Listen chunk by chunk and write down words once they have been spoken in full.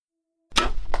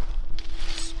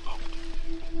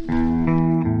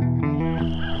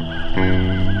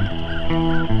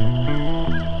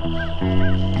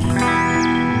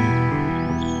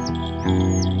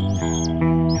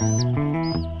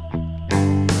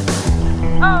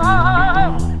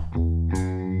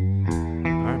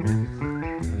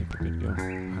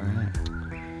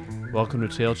Welcome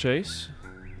to Tail Chase.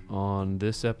 On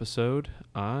this episode,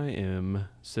 I am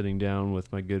sitting down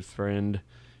with my good friend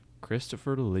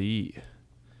Christopher Lee.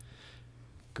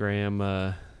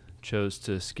 Graham chose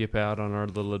to skip out on our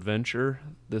little adventure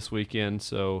this weekend,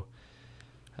 so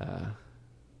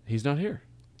he's not here.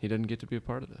 He doesn't get to be a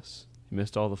part of this. He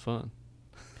missed all the fun.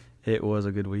 It was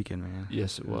a good weekend, man.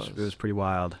 Yes, it was. It was pretty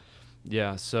wild.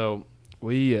 Yeah, so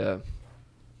we've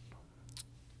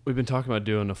been talking about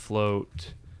doing a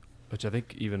float, which I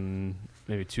think even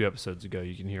maybe 2 episodes ago,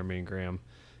 you can hear me and Graham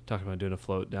talking about doing a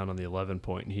float down on the 11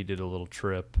 point, and he did a little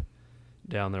trip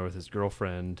down there with his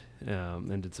girlfriend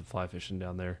and did some fly fishing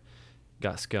down there,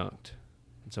 got skunked.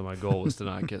 And so my goal was to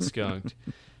not get skunked.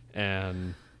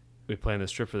 And we planned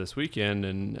this trip for this weekend,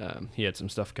 and he had some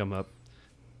stuff come up.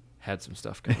 And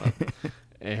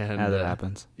How that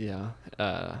happens. Yeah.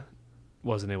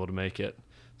 Wasn't able to make it.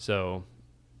 So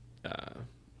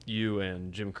you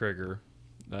and Jim Krieger,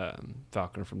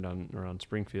 Falconer from down around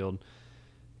Springfield,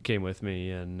 came with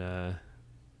me, and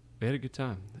we had a good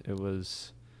time. It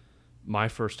was my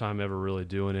first time ever really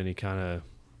doing any kind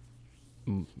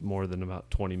of more than about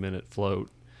 20-minute float,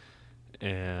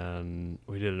 and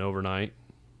we did an overnight.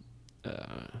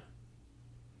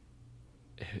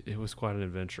 It was quite an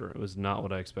adventure. It was not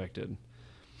what I expected.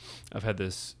 I've had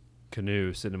this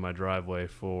canoe sitting in my driveway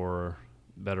for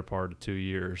the better part of 2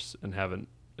 years and haven't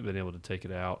been able to take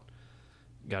it out.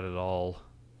 Got it all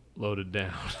loaded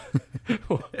down.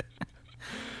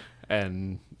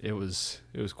 And it was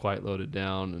quite loaded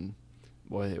down, and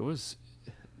boy, it was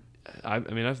I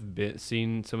mean, I've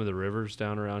seen some of the rivers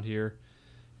down around here.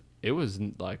 It was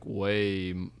like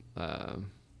way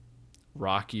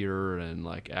rockier and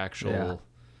like actual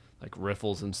like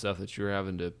riffles and stuff that you're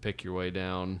having to pick your way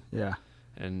down. Yeah.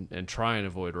 And try and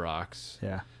avoid rocks.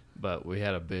 Yeah. But we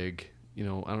had a big, I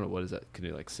don't know, what is that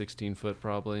canoe, like 16 foot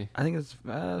probably? I think it's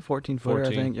 14 footer,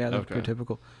 14? I think. Yeah, that's Okay. pretty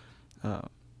typical.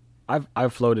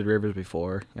 I've floated rivers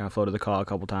before. I floated the Caw a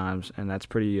couple times, and that's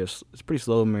it's pretty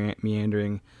slow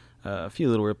meandering, a few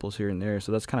little ripples here and there.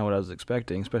 So that's kind of what I was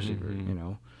expecting, especially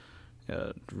for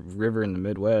river in the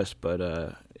Midwest.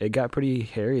 But it got pretty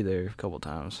hairy there a couple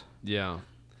times. Yeah.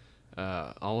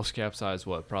 Almost capsized,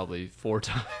 probably 4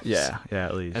 times. Yeah,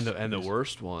 at least. And the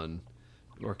worst one,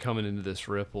 we're coming into this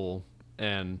ripple,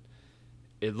 and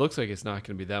it looks like it's not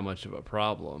going to be that much of a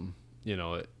problem,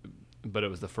 but it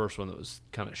was the first one that was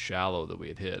kind of shallow that we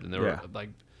had hit, and there were like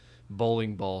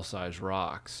bowling ball sized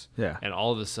rocks. Yeah. And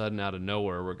all of a sudden, out of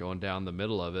nowhere, we're going down the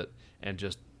middle of it, and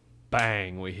just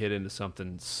bang, we hit into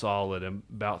something solid and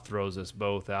about throws us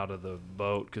both out of the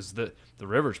boat, because the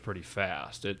river's pretty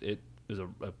fast. It is a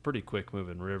pretty quick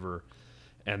moving river,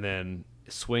 and then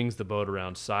swings the boat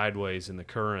around sideways in the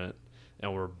current,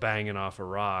 and we're banging off of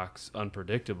rocks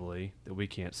unpredictably that we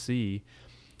can't see.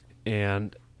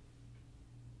 And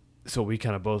so we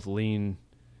kind of both lean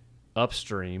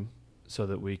upstream so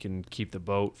that we can keep the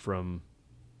boat from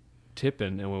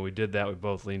tipping. And when we did that, we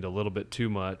both leaned a little bit too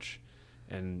much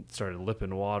and started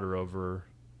lipping water over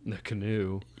the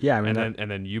canoe. Yeah, I mean, and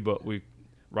then we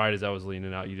right as I was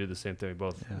leaning out, you did the same thing. We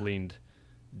both leaned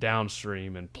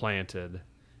downstream and planted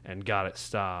and got it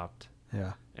stopped.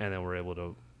 Yeah. And then we're able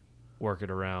to work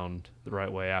it around the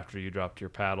right way after you dropped your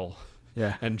paddle.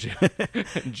 Yeah. And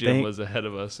Jim was ahead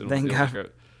of us. And thank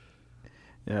God.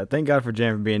 Yeah, thank God for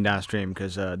Jim for being downstream,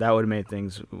 because that would have made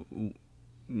things,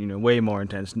 way more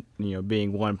intense,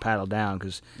 being one paddle down,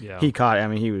 because he caught it. I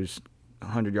mean, he was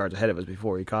 100 yards ahead of us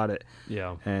before he caught it.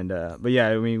 Yeah. And, but yeah,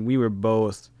 I mean, we were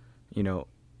both,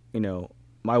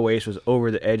 my waist was over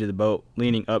the edge of the boat,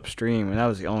 leaning upstream, and that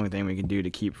was the only thing we could do to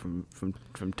keep from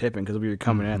tipping, because we were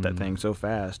coming at that thing so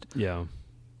fast. Yeah.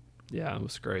 Yeah, it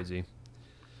was crazy.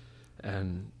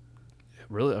 And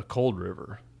really a cold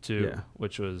river, too,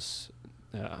 which is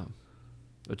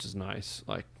nice,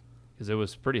 like, because it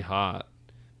was pretty hot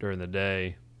during the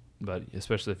day, but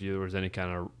especially if there was any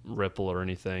kind of ripple or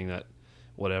anything, that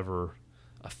whatever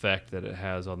effect that it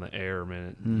has on the air,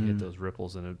 man, you hit those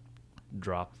ripples and it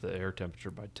dropped the air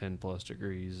temperature by 10 plus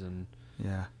degrees. And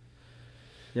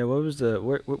what was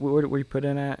where you put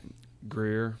in at?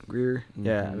 Greer.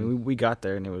 Yeah, I mean, we got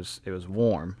there and it was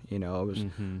warm. It was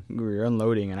we were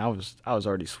unloading and I was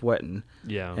already sweating.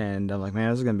 Yeah. And I'm like,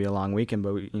 man, this is gonna be a long weekend.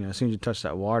 But as soon as you touch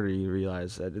that water, you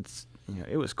realize that it's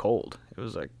it was cold. It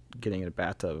was like getting in a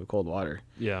bathtub of cold water.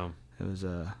 Yeah. It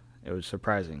was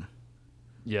surprising.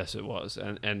 Yes, it was,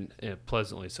 and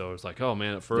pleasantly so. It was like, oh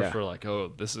man, at first we're like,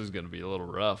 oh, this is going to be a little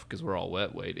rough because we're all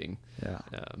wet wading. Yeah.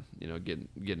 Getting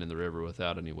in the river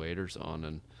without any waders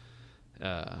on,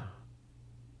 and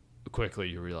quickly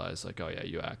you realize like, oh yeah,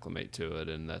 you acclimate to it,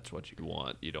 and that's what you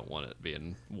want. You don't want it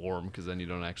being warm because then you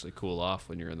don't actually cool off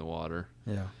when you're in the water.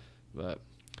 Yeah. But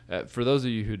for those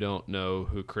of you who don't know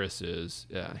who Chris is,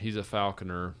 he's a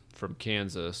falconer from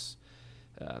Kansas.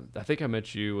 I think I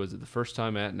met you, was it the first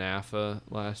time at NAFA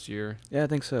last year? Yeah, I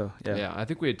think so. Yeah, I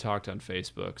think we had talked on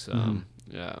Facebook some.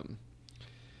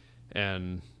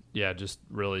 And yeah, just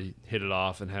really hit it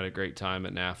off and had a great time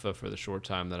at NAFA for the short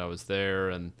time that I was there,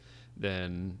 and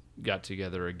then got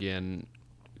together again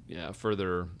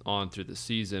further on through the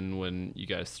season when you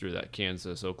guys threw that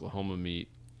Kansas-Oklahoma meet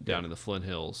down in the Flint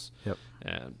Hills. Yep.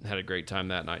 And had a great time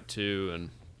that night too. And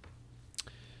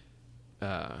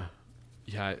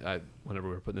I whenever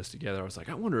we were putting this together, I was like,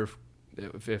 I wonder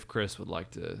if Chris would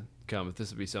like to come, if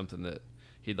this would be something that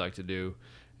he'd like to do.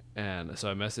 And so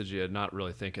I messaged you, not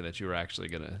really thinking that you were actually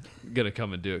gonna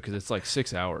come and do it, because it's like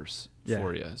 6 hours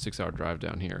for you, 6 hour drive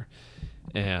down here.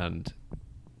 And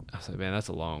I was like, man, that's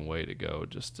a long way to go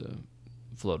just to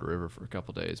float a river for a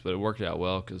couple of days. But it worked out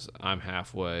well because I'm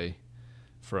halfway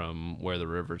from where the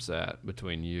river's at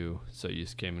between you. So you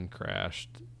just came and crashed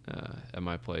at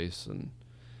my place, and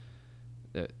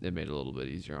it made it a little bit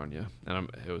easier on you. And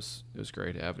it was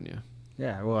great having you.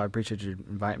 Yeah, well, I appreciate you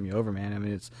inviting me over, man. I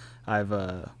mean, I've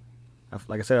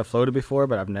like I said, I've floated before,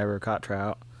 but I've never caught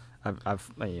trout.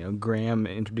 I've Graham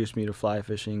introduced me to fly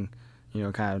fishing,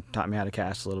 kind of taught me how to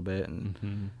cast a little bit,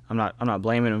 and I'm not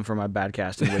blaming him for my bad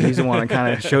casting, but he's the one that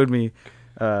kind of showed me,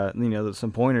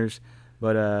 some pointers.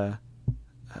 But I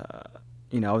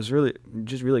was really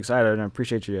excited, and I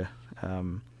appreciate you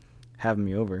having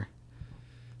me over.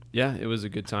 Yeah, it was a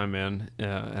good time, man,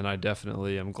 and I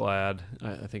definitely am glad.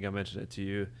 I think I mentioned it to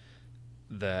you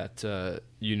that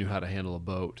you knew how to handle a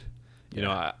boat.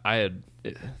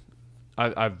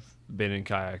 I've been in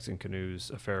kayaks and canoes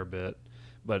a fair bit,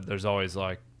 but there's always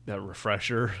like that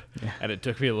refresher, and it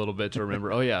took me a little bit to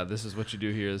remember. Oh yeah, this is what you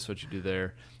do here. This is what you do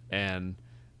there, and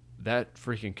that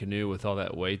freaking canoe with all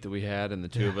that weight that we had and the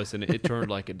two of us, and it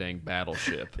turned like a dang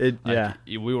battleship.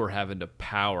 We were having to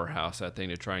powerhouse that thing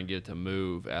to try and get it to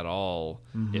move at all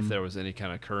if there was any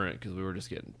kind of current, because we were just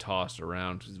getting tossed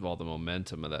around because of all the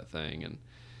momentum of that thing. And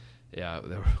yeah,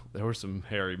 there were some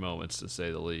hairy moments, to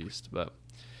say the least. But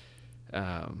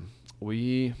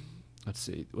let's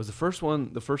see, was the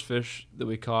first fish that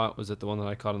we caught, was it the one that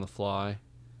I caught on the fly?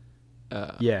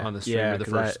 On the streamer,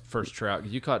 the first trout.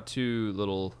 You caught two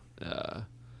little, I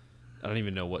don't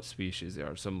even know what species they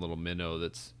are. Some little minnow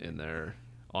that's in there.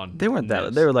 They weren't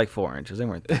that. They were like 4 inches. They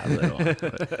weren't that little.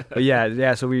 but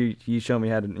yeah. So you showed me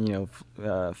how to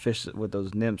fish with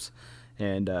those nymphs,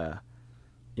 and I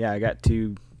got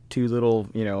two little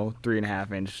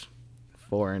 3.5 inch,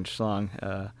 4 inch long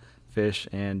fish,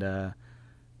 and I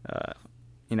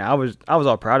was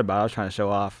all proud about it. I was trying to show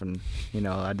off, and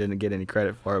I didn't get any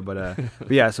credit for it. But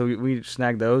yeah, so we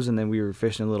snagged those, and then we were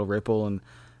fishing a little ripple, and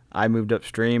I moved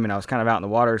upstream, and I was kind of out in the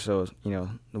water, so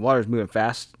the water's moving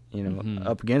fast,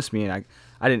 up against me, and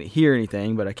I didn't hear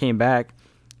anything, but I came back,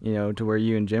 to where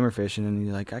you and Jim are fishing, and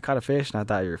you're like, I caught a fish, and I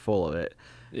thought you were full of it.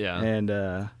 Yeah.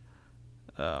 And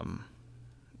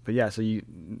but yeah, so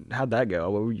how'd that go?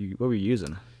 What were you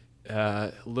using?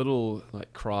 Little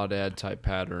like crawdad type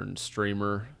pattern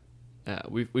streamer.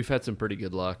 We've had some pretty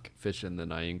good luck fishing the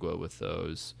Niangua with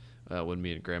those when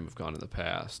me and Graham have gone in the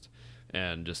past,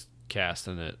 and just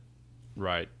casting it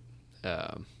right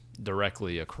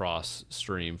directly across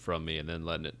stream from me, and then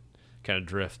letting it kind of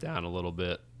drift down a little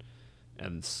bit,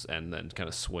 and then kind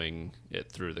of swing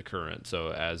it through the current.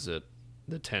 So as the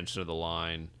tension of the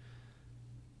line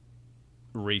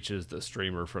reaches the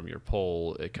streamer from your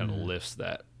pole, it kind of lifts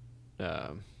that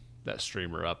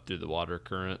streamer up through the water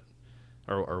current,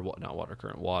 or not water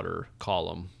current, water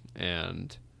column,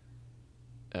 and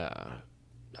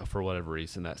for whatever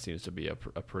reason, that seems to be a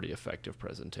pretty effective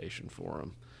presentation for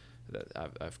them. That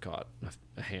I've caught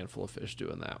a handful of fish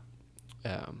doing that,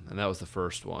 and that was the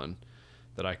first one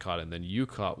that I caught, and then you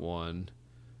caught one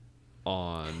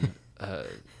on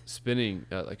spinning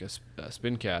like a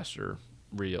spin caster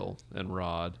reel and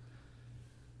rod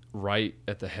right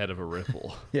at the head of a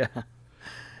ripple. Yeah.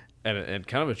 And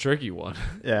kind of a tricky one.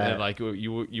 Yeah. And like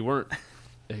you weren't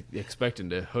expecting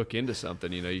to hook into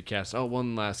something, you cast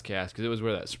one last cast, because it was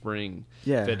where that spring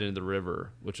fed into the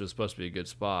river, which was supposed to be a good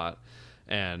spot,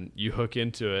 and you hook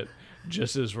into it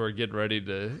just as we're getting ready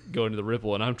to go into the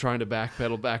ripple, and I'm trying to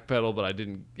backpedal, but I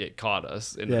didn't get caught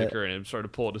us into the current, and started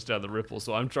pulling us down the ripple,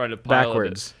 so I'm trying to pilot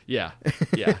backwards.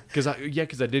 Because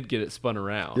I did get it spun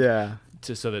around. Yeah.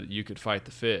 so that you could fight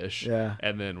the fish. Yeah.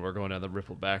 And then we're going down the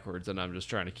ripple backwards, and I'm just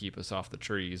trying to keep us off the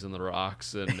trees and the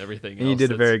rocks and everything and else. You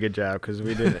did a very good job because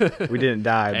we didn't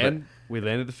die. And we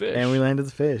landed the fish. And we landed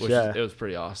the fish, yeah. It was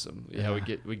pretty awesome. Yeah,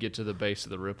 we get to the base of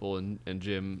the ripple, and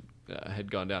Jim had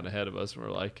gone down ahead of us, and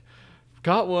we're like,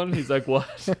 got one. He's like,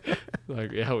 what?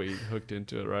 Like, yeah, we hooked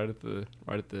into it right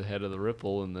at the head of the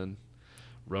ripple, and then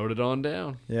rode it on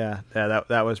down. Yeah,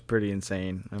 that was pretty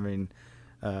insane. I mean,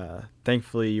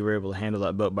 thankfully you were able to handle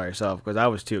that boat by yourself because I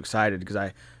was too excited because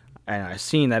I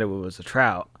seen that it was a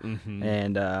trout,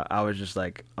 and I was just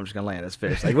like, I'm just gonna land this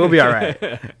fish. Like, we'll be all right.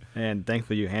 And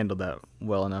thankfully you handled that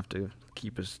well enough to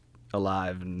keep us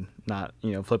alive and not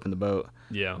flipping the boat.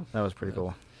 Yeah, that was pretty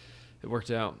cool. It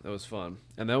worked out. That was fun,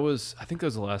 and I think that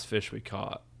was the last fish we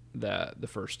caught the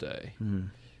first day,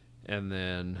 and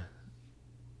then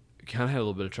kind of had a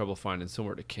little bit of trouble finding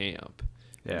somewhere to camp.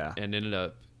 Yeah, and ended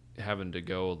up having to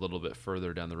go a little bit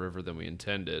further down the river than we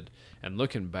intended. And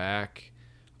looking back,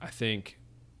 I think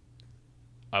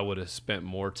I would have spent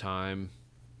more time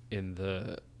in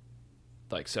the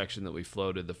section that we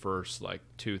floated the first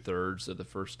 2/3 of the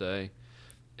first day,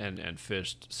 and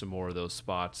fished some more of those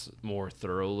spots more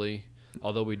thoroughly.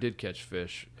 Although we did catch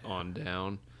fish on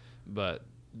down, but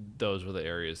those were the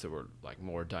areas that were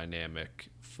more dynamic,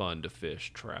 fun to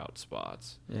fish trout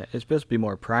spots. Yeah, it's supposed to be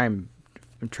more prime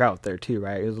trout there too,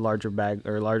 right? It was a larger bag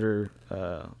or larger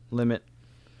limit.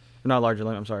 Not larger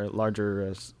limit, I'm sorry,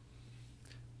 larger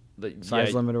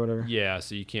size limit or whatever. Yeah,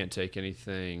 so you can't take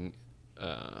anything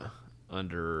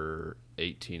under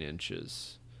 18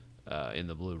 inches in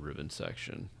the blue ribbon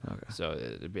section. Okay. So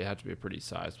it'd have to be a pretty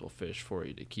sizable fish for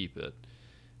you to keep it.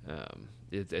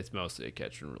 It's mostly a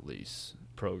catch and release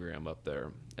program up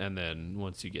there. And then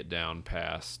once you get down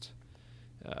past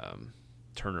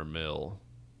Turner Mill,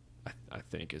 I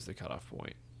think is the cutoff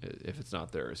point. If it's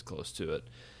not there, it's close to it,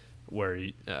 where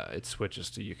it switches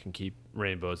to you can keep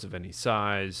rainbows of any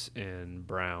size and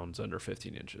browns under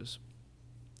 15 inches,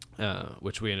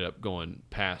 which we ended up going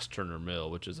past Turner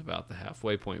Mill, which is about the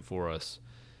halfway point for us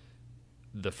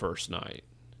the first night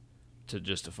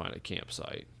to find a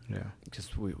campsite. Yeah,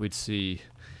 because we'd see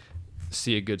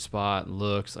a good spot and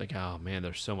looks like, oh man,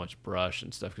 there's so much brush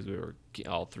and stuff, because we were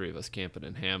all three of us camping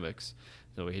in hammocks.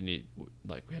 So we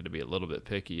had to be a little bit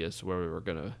picky as to where we were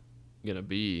gonna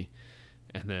be,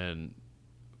 and then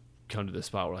come to this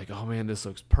spot. We're like, oh man, this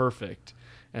looks perfect.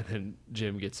 And then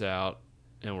Jim gets out,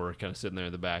 and we're kind of sitting there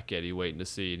in the back eddy waiting to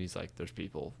see. And he's like, there's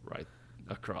people right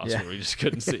across, and we just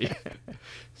couldn't see.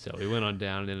 So we went on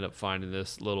down and ended up finding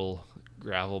this little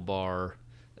gravel bar,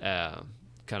 kind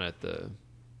of at the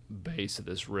base of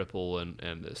this ripple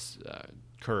and this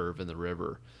curve in the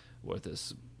river, with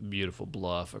this beautiful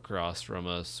bluff across from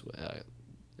us, a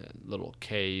little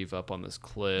cave up on this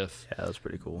cliff. Yeah, that was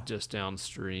pretty cool. Just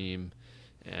downstream,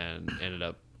 and ended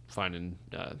up finding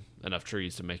enough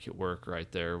trees to make it work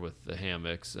right there with the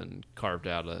hammocks, and carved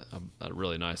out a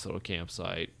really nice little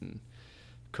campsite and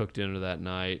cooked dinner that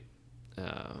night,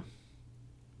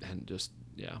 and just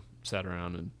sat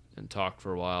around and talked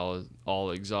for a while, all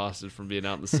exhausted from being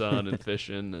out in the sun and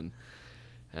fishing. And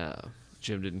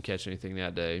Jim didn't catch anything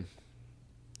that day.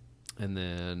 And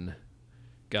then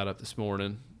got up this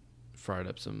morning, fried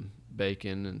up some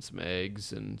bacon and some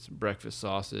eggs and some breakfast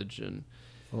sausage. And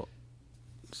go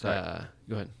ahead.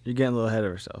 You're getting a little ahead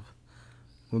of yourself.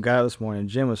 We got up this morning,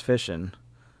 Jim was fishing,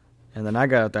 and then I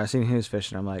got up there, I seen he was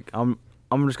fishing. I'm like, I'm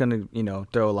just gonna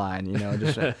throw a line,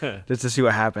 just to see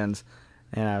what happens.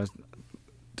 And I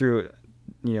threw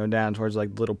it down towards the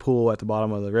little pool at the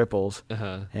bottom of the ripples,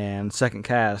 and second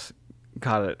cast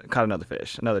caught another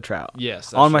fish, another trout.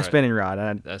 Yes, on my spinning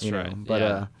rod. That's right.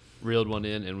 But reeled one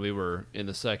in, and we were in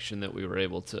the section that we were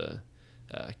able to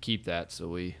keep that, so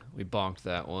we bonked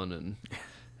that one and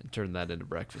turned that into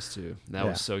breakfast too. And that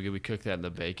was so good. We cooked that in the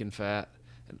bacon fat,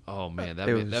 and oh man, that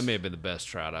may have been the best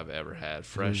trout I've ever had,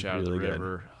 fresh out of the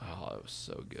river. Good. Oh, it was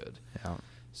so good. Yeah.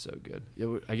 So good.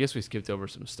 Yeah, I guess we skipped over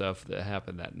some stuff that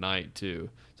happened that night too.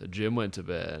 So Jim went to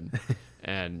bed,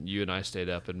 and you and I stayed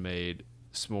up and made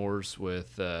s'mores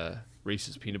with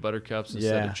Reese's peanut butter cups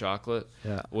instead of chocolate.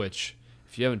 Yeah. Which,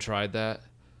 if you haven't tried that,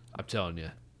 I'm telling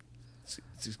you,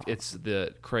 it's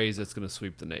the craze that's going to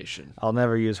sweep the nation. I'll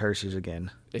never use Hershey's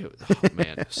again.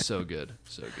 Man, so good,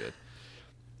 so good.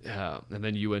 And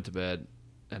then you went to bed,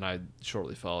 and I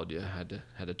shortly followed you. I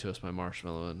had to toast my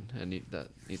marshmallow and eat the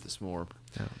s'more.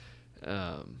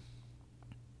 Yeah.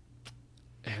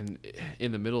 And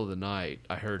in the middle of the night,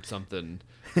 I heard something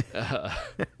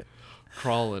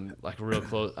crawling real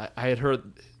close. I had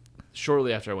heard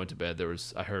shortly after I went to bed.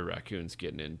 I heard raccoons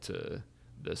getting into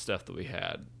the stuff that we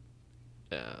had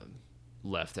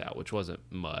left out, which wasn't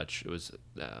much. It was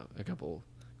a couple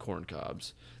corn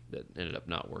cobs that ended up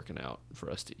not working out for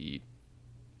us to eat,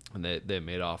 and they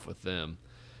made off with them,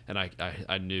 and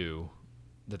I knew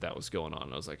that was going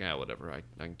on. I was like, whatever, I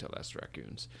can tell that's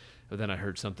raccoons. But then I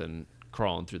heard something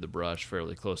crawling through the brush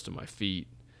fairly close to my feet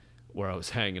where I was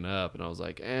hanging up, and I was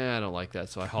like, I don't like that.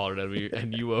 So I hollered at me,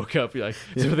 and you woke up. You're like,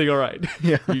 is everything all right?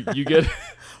 Yeah. You good?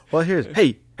 Well,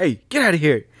 hey, get out of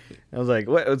here. I was like,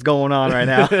 what's going on right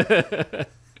now?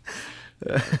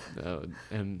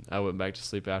 And I went back to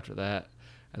sleep after that,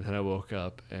 and then I woke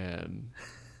up, and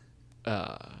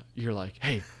you're like,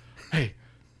 hey,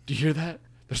 do you hear that?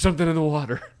 There's something in the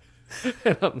water.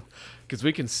 Because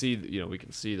we can see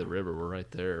the river. We're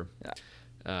right there. Yeah.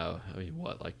 I mean,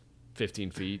 what, like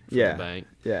 15 feet from the bank?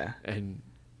 Yeah. And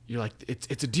you're like,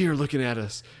 it's a deer looking at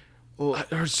us. Well,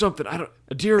 I heard something. A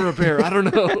deer or a bear? I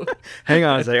don't know. Hang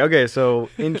on a second. Okay, so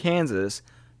in Kansas,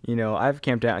 I've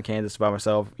camped out in Kansas by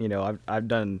myself. I've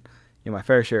done my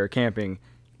fair share of camping.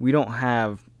 We don't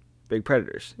have big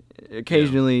predators.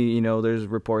 Occasionally, there's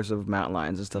reports of mountain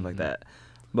lions and stuff like that.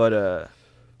 But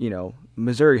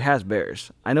Missouri has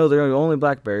bears. I know they're only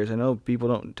black bears. I know people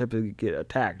don't typically get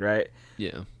attacked, right?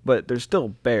 Yeah. But there's still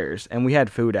bears, and we had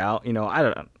food out. I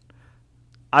don't know.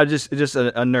 It's just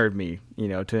a nerd me,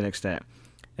 to an extent.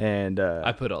 And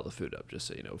I put all the food up just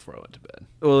so you know before I went to bed.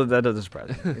 Well, that doesn't surprise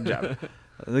me. Good job.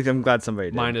 I think I'm glad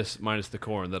somebody did. Minus the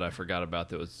corn that I forgot about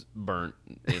that was burnt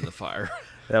in the fire.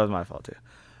 That was my fault too.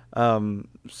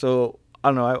 So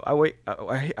I don't know.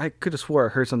 I could have swore I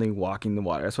heard something walking the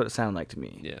water. That's what it sounded like to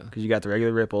me. Yeah. Because you got the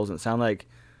regular ripples, and it sounded like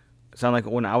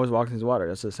when I was walking through the water.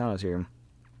 That's the sound I was hearing.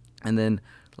 And then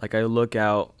like I look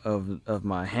out of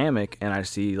my hammock, and I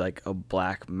see like a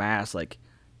black mass like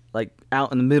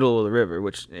out in the middle of the river.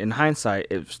 Which in hindsight,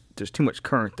 there's too much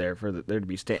current there for there to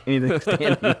be anything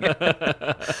standing.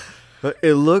 But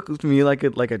it looked to me like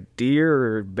a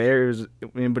deer or bears,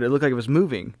 but it looked like it was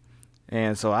moving.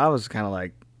 And so I was kind of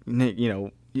like,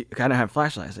 you kind of have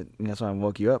flashlights. That's why I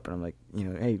woke you up. And I'm like,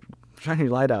 hey, shine your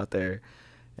light out there.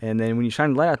 And then when you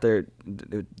shine the light out there,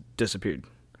 it disappeared.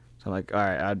 So I'm like, all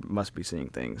right, I must be seeing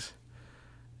things.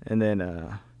 And then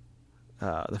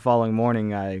the following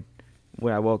morning,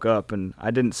 when I woke up, and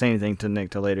I didn't say anything to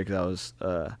Nick till later because I was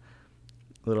a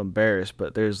little embarrassed,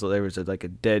 but there was like a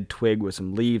dead twig with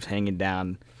some leaves hanging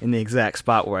down in the exact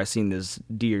spot where I seen this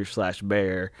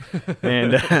deer/bear,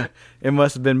 and it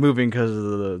must have been moving because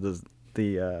of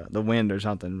the wind or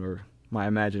something, or my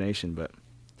imagination. But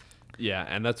yeah,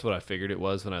 and that's what I figured it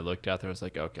was when I looked out there. I was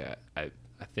like, okay, I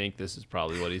think this is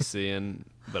probably what he's seeing,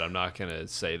 but I'm not gonna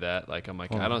say that. Like, I'm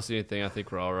like, I don't see anything. I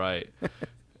think we're all right.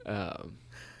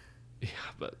 Yeah,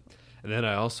 but and then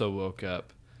I also woke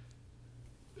up.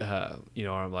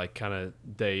 I'm like kind of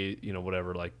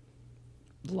whatever, like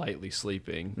lightly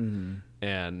sleeping,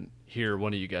 and hear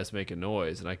one of you guys make a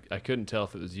noise, and I couldn't tell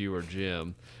if it was you or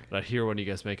Jim, but I'd hear one of you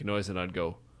guys make a noise, and I'd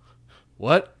go,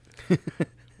 "What?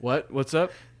 What's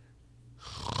up?"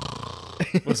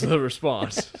 Was the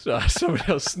response. So somebody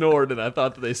else snored, and I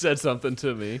thought that they said something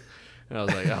to me, and I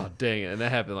was like, "Oh, dang it!" And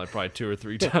that happened like probably 2 or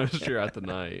 3 times throughout the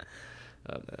night.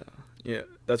 Yeah,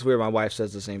 that's weird. My wife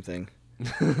says the same thing.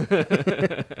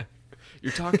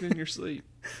 You're talking in your sleep.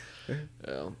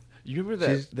 You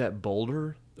remember that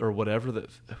boulder or whatever,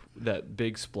 that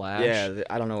big splash? Yeah,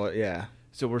 I don't know what. Yeah.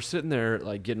 So we're sitting there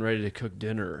like getting ready to cook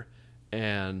dinner,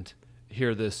 and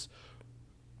hear this,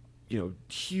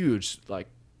 huge like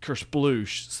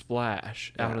kersploosh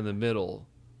splash out in the middle,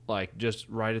 like just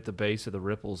right at the base of the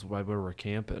ripples right where we're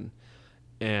camping,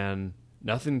 and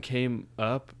nothing came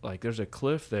up. Like there's a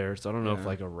cliff there, so I don't know if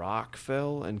like a rock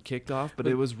fell and kicked off, but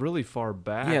it was really far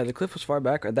back. Yeah, the cliff was far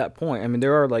back at that point. I mean,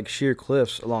 there are like sheer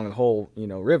cliffs along the whole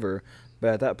river,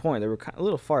 but at that point they were a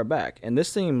little far back, and this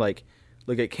seemed like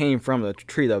it came from the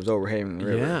tree that was overhanging the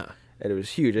river. Yeah, and it was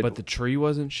huge. But the tree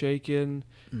wasn't shaking.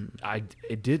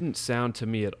 It didn't sound to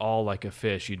me at all like a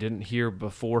fish. You didn't hear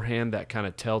beforehand that kind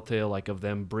of telltale like of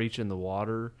them breaching the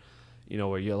water,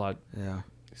 where you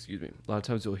excuse me. A lot of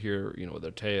times you'll hear, with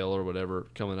their tail or whatever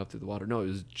coming up through the water. No, it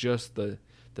was just the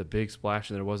big splash,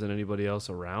 and there wasn't anybody else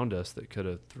around us that could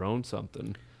have thrown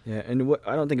something. Yeah, and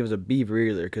I don't think it was a beaver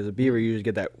either, because a beaver usually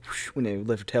get that whoosh when they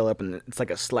lift their tail up, and it's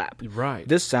like a slap. Right.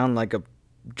 This sounded like a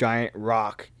giant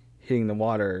rock hitting the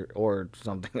water or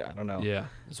something. I don't know. Yeah,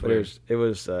 it's weird. It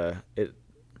was I don't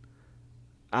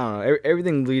know.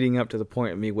 Everything leading up to the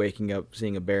point of me waking up,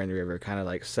 seeing a bear in the river, kind of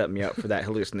like set me up for that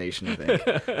hallucination, I think.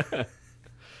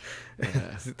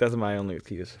 Yeah. That's my only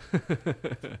excuse.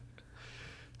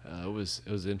 It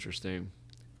was interesting,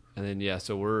 and then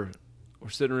so we're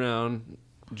sitting around.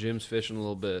 Jim's fishing a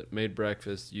little bit. Made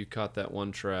breakfast. You caught that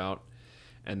one trout,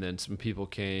 and then some people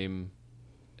came,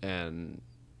 and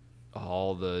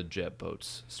all the jet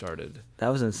boats started. That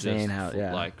was insane.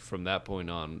 Like from that point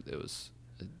on, it was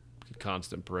a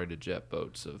constant parade of jet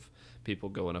boats of people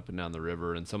going up and down the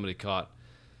river, and somebody caught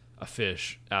a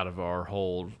fish out of our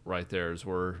hole right there as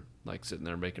we're like sitting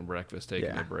there making breakfast, taking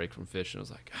a break from fishing. I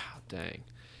was like, oh, dang.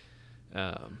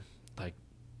 Like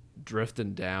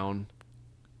drifting down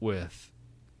with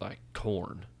like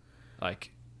corn,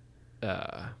 like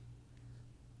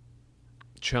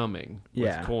chumming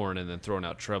with corn, and then throwing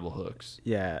out treble hooks.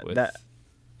 That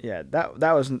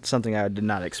was something I did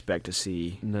not expect to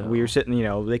see. No. We were sitting,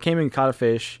 they came and caught a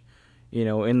fish,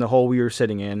 in the hole we were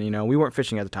sitting in. We weren't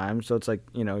fishing at the time, so it's like,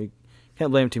 you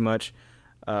can't blame them too much.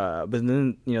 But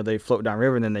then, they float down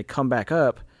river, and then they come back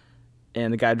up,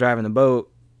 and the guy driving the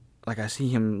boat, like I see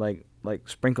him like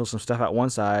sprinkle some stuff out one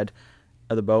side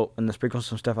of the boat, and then sprinkle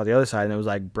some stuff out the other side, and it was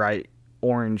like bright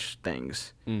orange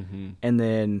things. Mm-hmm. And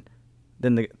then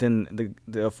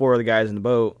the four of the guys in the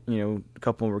boat, a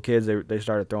couple of them were kids. They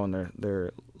started throwing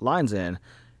their lines in,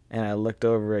 and I looked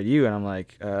over at you, and I'm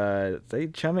like, they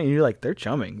chumming? And you're like, they're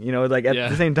chumming. Like at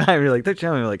the same time, you're like, they're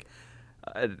chumming. Like,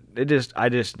 I just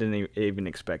didn't even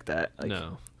expect that. Like,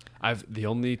 no, the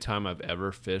only time I've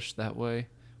ever fished that way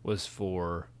was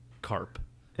for carp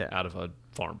out of a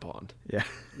farm pond. Yeah,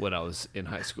 when I was in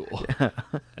high school,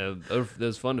 and it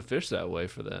was fun to fish that way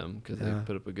for them because they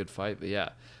put up a good fight.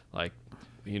 But like,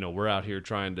 we're out here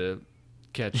trying to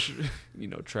catch,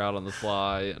 trout on the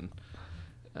fly, and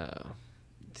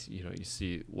you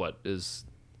see what is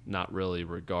not really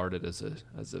regarded as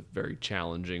a very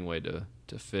challenging way to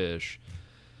fish.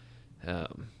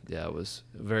 It was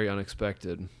very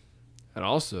unexpected, and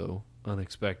also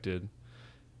unexpected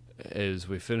is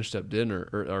we finished up dinner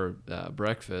or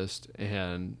breakfast,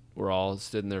 and we're all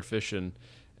sitting there fishing,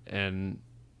 and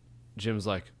Jim's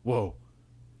like, "Whoa,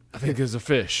 I think there's a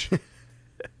fish.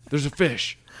 There's a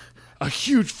fish, a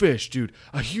huge fish, dude,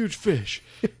 a huge fish."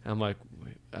 I'm like,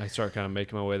 I start kind of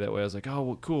making my way that way. I was like, "Oh,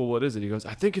 well, cool. What is it?" He goes,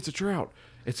 "I think it's a trout.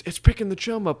 It's picking the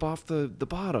chum up off the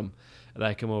bottom." And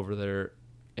I come over there,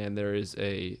 and there is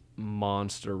a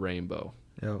monster rainbow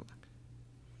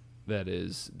that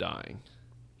is dying.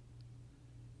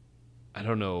 I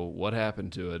don't know what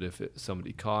happened to it, if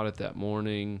somebody caught it that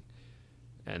morning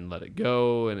and let it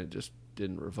go and it just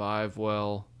didn't revive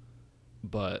well.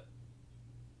 But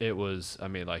it was,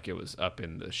 it was up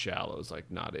in the shallows, like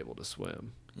not able to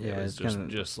swim. Yeah, it was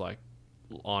just like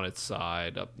on its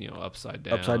side, up, upside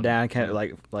down. Upside down, kind of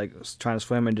like trying to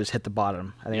swim and just hit the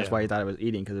bottom. I think that's why he thought it was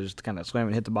eating, because it just kind of swam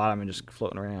and hit the bottom and just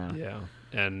floating around. Yeah,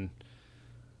 and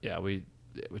we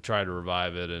tried to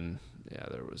revive it, and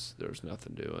there was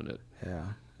nothing doing it.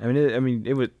 Yeah,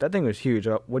 it was, that thing was huge.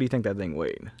 What do you think that thing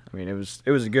weighed? It was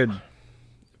a good,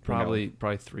 probably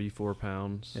 3-4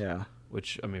 pounds. Yeah,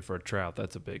 which for a trout,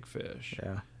 that's a big fish.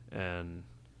 Yeah, and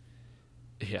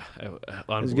it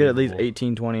was good, at least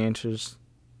 18-20 inches.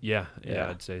 Yeah,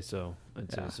 I'd say so.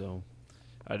 Say so.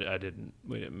 We didn't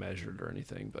measure it or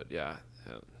anything, but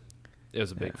it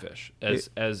was a big fish.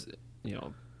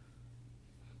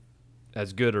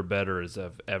 As good or better as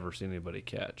I've ever seen anybody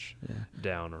catch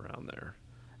down around there.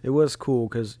 It was cool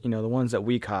because, the ones that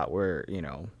we caught were,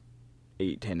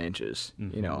 8-10 inches,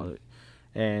 mm-hmm.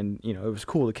 And, it was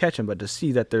cool to catch them, but to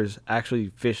see that there's actually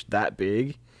fish that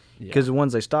big, because the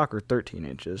ones they stock are 13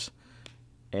 inches.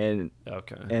 And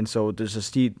so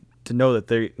there's to know that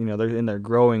they're in there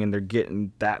growing and they're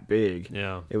getting that big.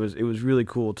 Yeah. It was really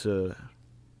cool to,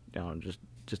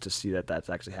 just to see that that's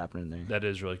actually happening there. That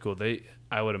is really cool.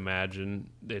 I would imagine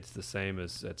it's the same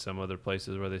as at some other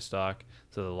places where they stock.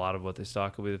 So a lot of what they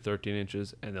stock will be the 13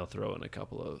 inches, and they'll throw in a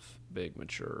couple of big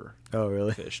mature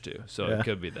fish too. So it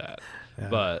could be that. Yeah.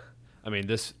 But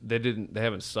they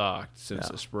haven't stocked since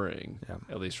the spring,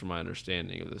 at least from my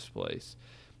understanding of this place.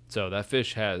 So that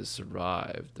fish has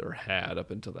survived, or had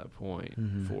up until that point,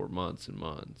 for months and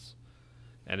months,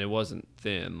 and it wasn't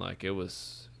thin. Like it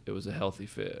was a healthy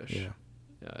fish. Yeah.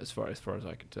 As far as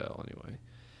I could tell, anyway.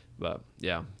 But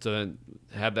so then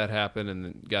had that happen, and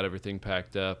then got everything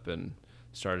packed up and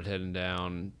started heading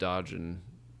down, dodging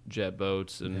jet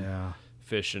boats and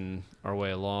fishing our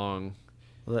way along.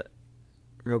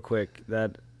 Real quick,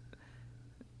 that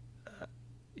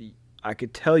I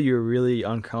could tell you were really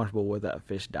uncomfortable with that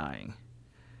fish dying.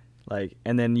 Like,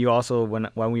 and then you also, when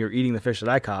we were eating the fish that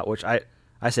I caught, which I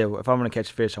said, if I'm gonna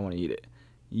catch fish, I want to eat it.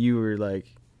 You were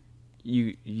like,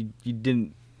 you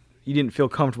didn't feel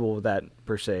comfortable with that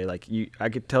per se. Like I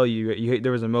could tell you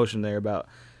there was emotion there about,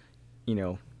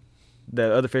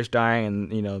 the other fish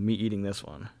dying and me eating this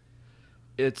one.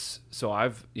 It's so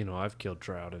I've killed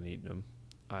trout and eaten them.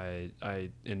 I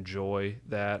enjoy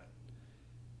that.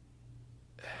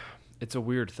 it's a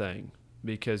weird thing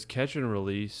because catch and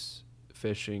release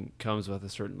fishing comes with a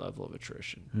certain level of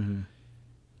attrition. Mm-hmm.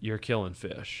 You're killing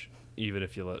fish even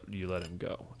if you let them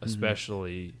go,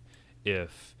 especially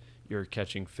if you're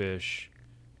catching fish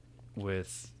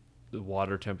with the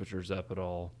water temperatures up at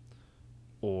all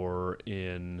or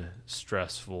in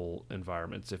stressful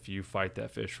environments. If you fight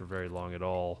that fish for very long at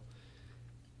all,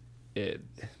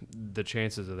 the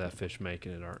chances of that fish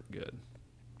making it aren't good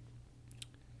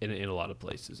in a lot of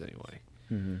places anyway.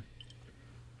 Mm-hmm.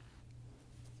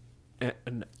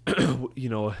 And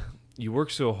you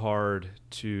work so hard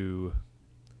to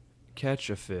catch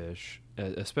a fish,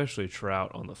 especially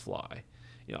trout on the fly.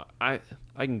 I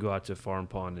can go out to a farm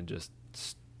pond and just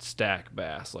stack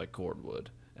bass like cordwood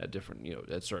at different,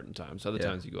 at certain times. Other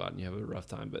times you go out and you have a rough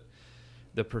time, but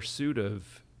the pursuit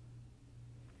of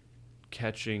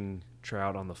catching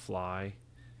trout on the fly,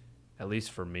 at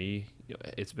least for me,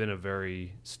 it's been a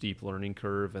very steep learning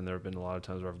curve, and there have been a lot of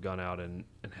times where I've gone out and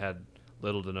had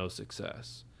little to no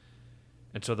success.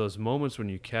 And so those moments when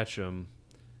you catch them,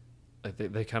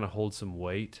 they kind of hold some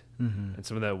weight, and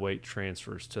some of that weight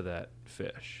transfers to that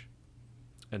fish.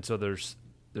 And so there's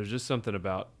just something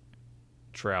about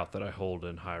trout that I hold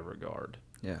in high regard.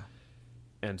 Yeah.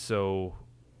 And so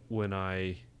when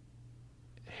I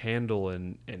handle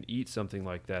and eat something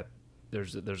like that,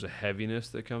 there's a heaviness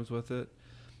that comes with it.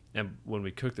 And when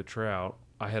we cook the trout,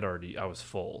 I was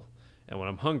full. And when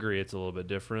I'm hungry, it's a little bit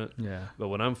different. Yeah. But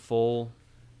when I'm full,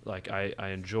 like I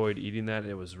enjoyed eating that.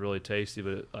 It was really tasty,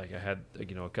 but I had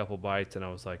a couple bites and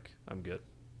I was like, I'm good.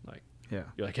 Like, yeah.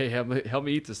 You're like, hey, help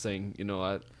me eat this thing.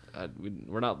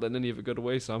 We're not letting any of it go to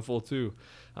waste. So I'm full too.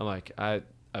 I'm like, I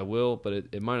will, but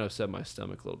it might upset my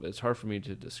stomach a little bit. It's hard for me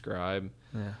to describe.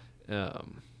 Yeah.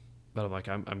 But I'm like,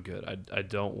 I'm good. I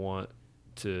don't want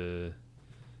to.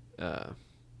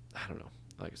 I don't know.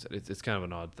 Like I said, it's kind of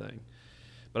an odd thing.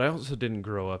 But I also didn't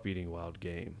grow up eating wild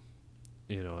game.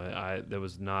 That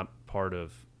was not part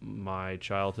of my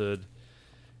childhood,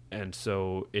 and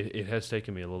so it has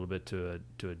taken me a little bit to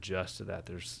adjust to that.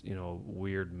 There's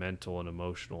weird mental and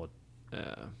emotional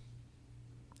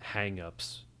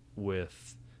hang-ups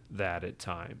with that at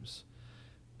times.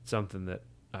 It's something that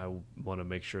I want to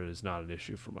make sure is not an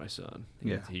issue for my son.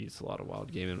 He eats a lot of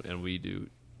wild game, and we do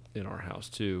in our house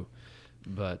too.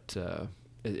 But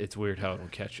it's weird how it'll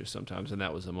catch you sometimes. And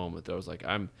that was a moment that I was like,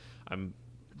 I'm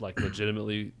like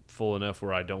legitimately full enough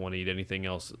where I don't want to eat anything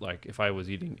else. Like if I was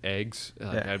eating eggs,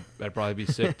 I'd probably be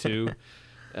sick too.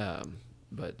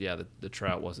 But yeah, the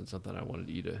trout wasn't something I wanted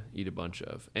to eat a bunch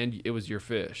of. And it was your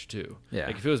fish too. Yeah.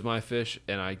 Like if it was my fish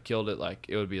and I killed it, like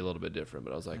it would be a little bit different.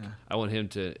 But I was like, I want him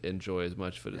to enjoy as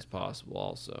much of it as possible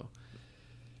also.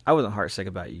 I wasn't heartsick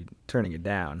about you turning it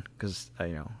down because,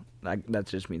 that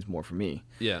just means more for me.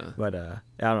 Yeah. But I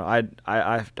don't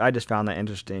know. I just found that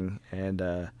interesting, and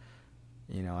I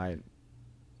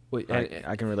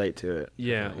can relate to it.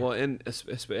 Yeah. Definitely. Well,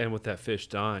 and with that fish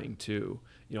dying too,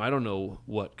 I don't know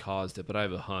what caused it, but I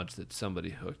have a hunch that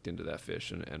somebody hooked into that fish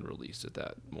and released it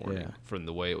that morning from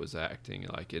the way it was acting.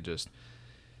 Like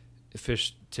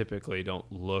fish typically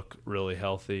don't look really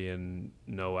healthy and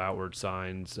no outward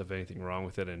signs of anything wrong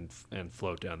with it, and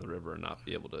float down the river and not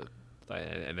be able to.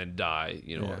 And then die,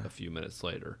 a few minutes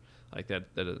later. Like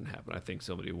that doesn't happen. I think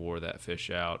somebody wore that fish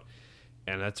out,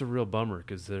 and that's a real bummer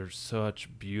because they're such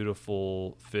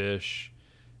beautiful fish,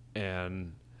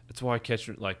 and that's why catch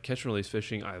and release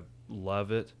fishing. I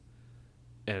love it,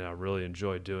 and I really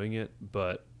enjoy doing it.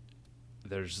 But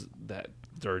there's that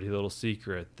dirty little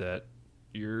secret that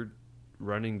you're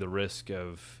running the risk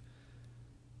of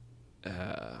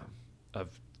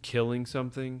killing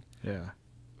something. Yeah.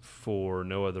 For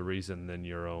no other reason than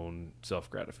your own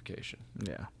self-gratification.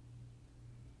 Yeah.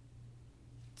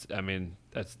 I mean,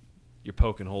 you're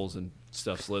poking holes in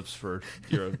stuff slips for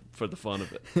the fun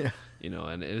of it. Yeah.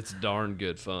 And it's darn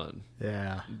good fun.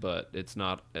 Yeah. But it's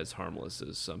not as harmless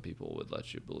as some people would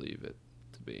let you believe it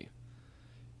to be.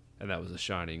 And that was a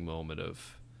shining moment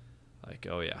of like,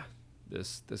 oh yeah,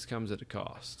 this comes at a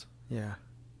cost. Yeah.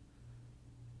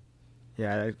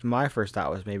 Yeah, my first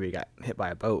thought was maybe he got hit by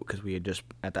a boat because we had just,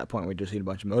 at that point, we just seen a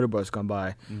bunch of motorboats come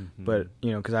by. Mm-hmm. But,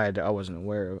 because I wasn't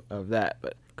aware of that.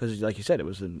 But, because like you said, it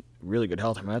was in really good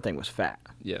health. I mean, that thing was fat.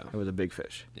 Yeah. It was a big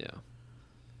fish. Yeah.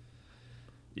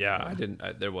 Yeah,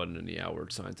 there wasn't any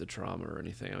outward signs of trauma or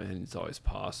anything. I mean, it's always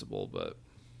possible, but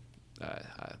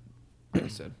like I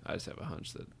said, I just have a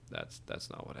hunch that that's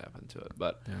not what happened to it.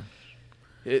 But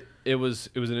it was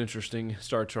an interesting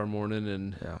start to our morning,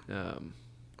 and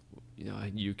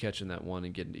you catching that one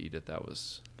and getting to eat it, that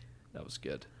was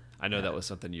good. I know that was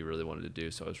something you really wanted to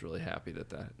do, so I was really happy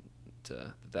that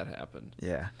happened.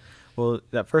 Yeah. Well,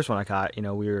 that first one I caught, we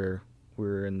were we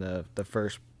were in the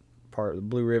first part of the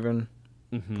Blue Ribbon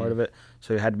Mm-hmm. part of it,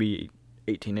 so it had to be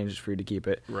 18 inches for you to keep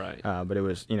it. Right. But it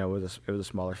was, it was a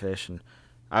smaller fish, and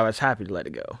I was happy to let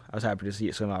it go. I was happy to see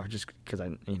it swim off just because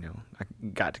I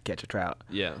got to catch a trout.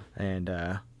 Yeah.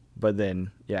 And but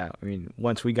then, yeah, I mean,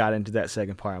 once we got into that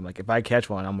second part, I'm like, if I catch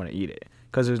one, I'm gonna eat it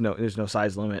because there's no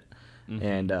size limit, Mm-hmm.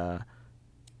 and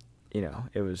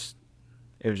it was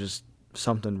just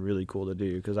something really cool to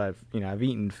do because I've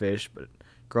eaten fish, but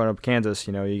growing up in Kansas,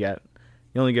 you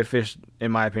only get fish, in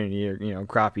my opinion,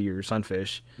 crappie or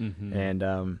sunfish, Mm-hmm. and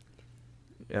I'm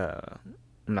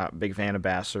not a big fan of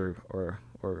bass or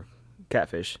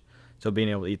catfish, so being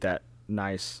able to eat that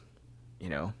nice,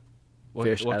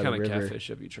 fish What out kind of of the river. catfish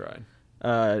have you tried?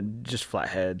 Just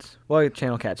flatheads. Well,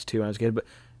 channel cats too when I was a kid, but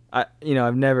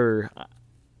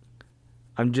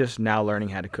I'm just now learning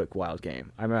how to cook wild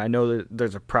game. I mean, I know that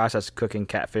there's a process of cooking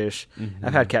catfish. Mm-hmm.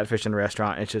 I've had catfish in a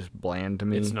restaurant. It's just bland to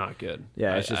me. It's not good.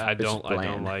 Yeah, I don't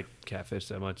bland. like catfish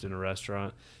that much in a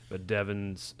restaurant. But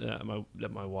Devin's,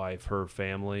 my wife, her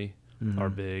family Mm-hmm. are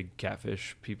big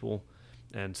catfish people,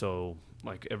 and so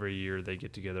like every year they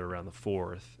get together around the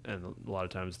 4th, and a lot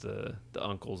of times the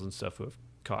uncles and stuff who have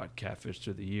caught catfish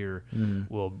through the year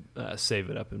Mm-hmm. will save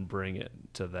it up and bring it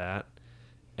to that,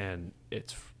 and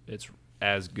it's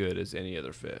as good as any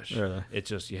other fish. Really? It's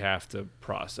just you have to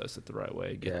process it the right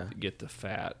way, Yeah. get the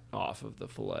fat off of the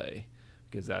fillet,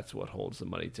 because that's what holds the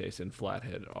money taste. And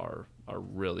flathead are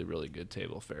really, really good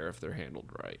table fare if they're handled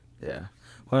right. Yeah.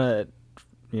 Well,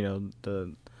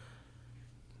 the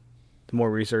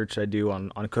more research I do on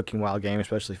cooking wild game,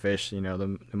 especially fish,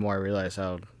 the more I realize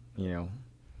how, you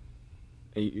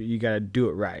got to do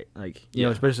it right. Like,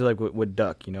 especially like with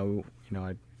duck,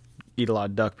 I eat a lot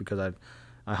of duck because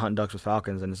I hunt ducks with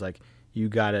falcons, and it's like you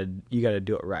gotta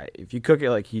do it right. If you cook it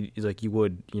like you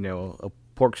would, a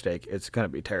pork steak, it's gonna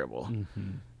be terrible.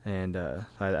 Mm-hmm. And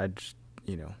I just,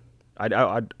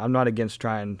 I'm not against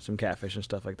trying some catfish and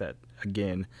stuff like that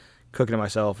again, cooking it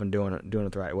myself and doing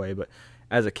it the right way. But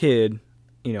as a kid,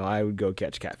 I would go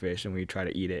catch catfish and we'd try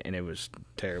to eat it, and it was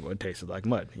terrible. It tasted like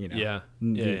mud. Yeah.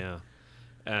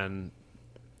 And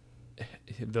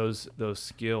those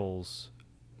skills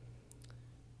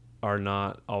are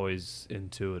not always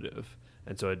intuitive,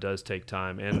 and so it does take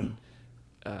time, and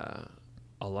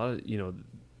a lot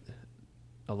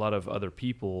of other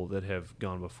people that have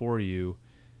gone before you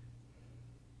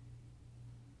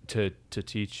to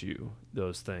teach you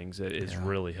those things is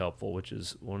really helpful, which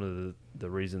is one of the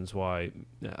reasons why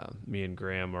me and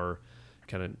Graham are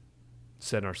kind of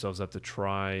setting ourselves up to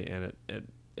try and at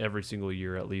every single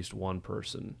year at least one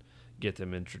person, get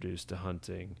them introduced to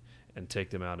hunting and take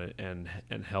them out and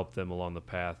help them along the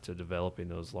path to developing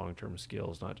those long-term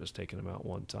skills, not just taking them out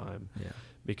one time. Yeah.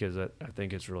 Because I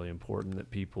think it's really important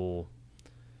that people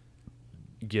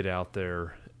get out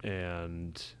there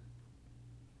and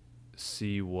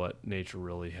see what nature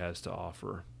really has to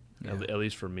offer. Yeah. At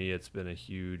least for me, it's been a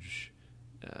huge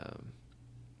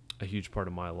part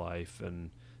of my life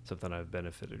and something I've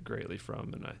benefited greatly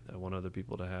from, and I want other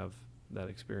people to have that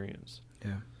experience.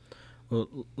 Yeah. Well,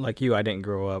 like you, I didn't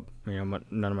grow up. Neither one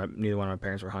of my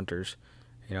parents were hunters.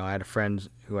 I had a friend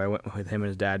who I went with him and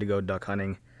his dad to go duck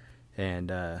hunting,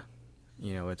 and I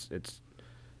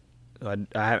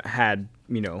haven't had,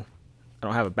 I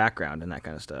don't have a background in that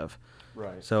kind of stuff.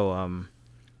 Right. So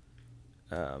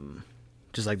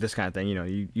just like this kind of thing,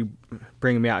 you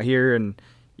bringing me out here and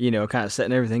kind of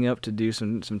setting everything up to do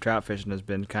some trout fishing has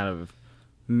been kind of,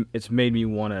 it's made me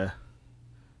want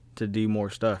to do more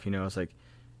stuff. It's like,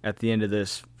 at the end of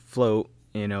this float,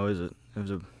 it was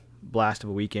a blast of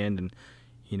a weekend, and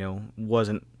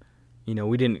wasn't,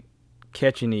 we didn't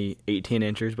catch any 18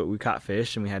 inchers, but we caught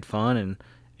fish and we had fun and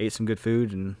ate some good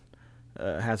food and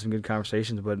had some good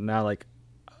conversations. But now like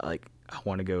I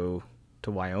want to go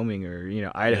to Wyoming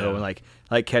or Idaho and like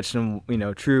catch some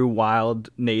true wild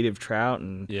native trout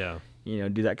and do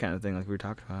that kind of thing like we were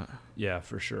talking about. Yeah,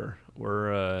 for sure.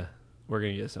 We're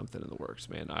gonna get something in the works,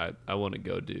 man. I want to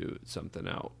go do something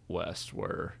out west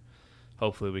where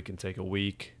hopefully we can take a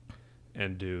week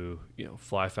and do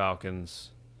fly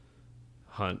falcons,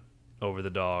 hunt over the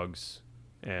dogs,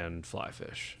 and fly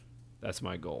fish. That's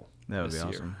my goal. That would be this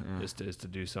awesome. year, is to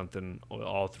do something,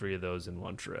 all three of those in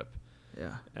one trip.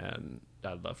 Yeah. And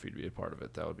I'd love for you to be a part of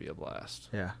it. That would be a blast.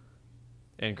 Yeah.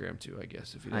 And Graham too, I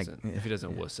guess, if he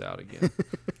doesn't wuss out again.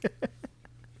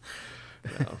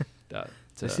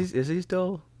 Is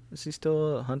he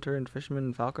still a hunter and fisherman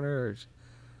and falconer, or is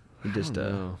he just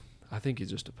I think he's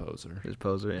just a poser. Just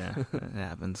poser, yeah. It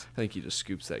happens. I think he just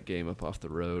scoops that game up off the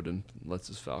road and lets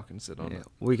his falcon sit on it.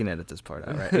 We can edit this part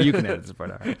out, right? You can edit this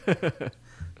part out, right?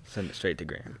 Send it straight to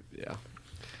Graham. Yeah.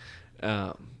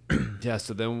 Yeah,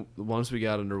 so then once we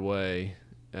got underway,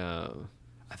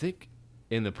 I think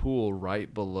in the pool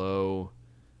right below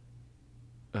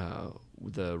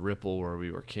the ripple where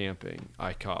we were camping,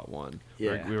 I caught one.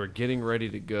 Yeah. We were getting ready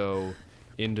to go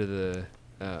into the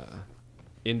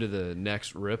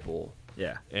next ripple.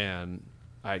 Yeah. And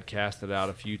I'd cast it out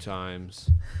a few times,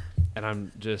 and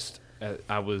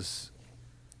I was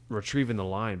retrieving the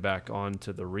line back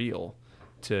onto the reel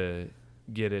to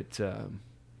get it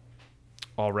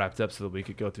all wrapped up so that we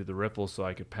could go through the ripples so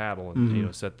I could paddle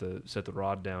and set the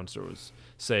rod down so it was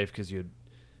safe because you'd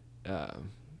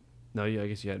no, I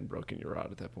guess you hadn't broken your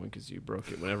rod at that point because you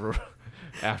broke it whenever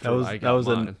after I got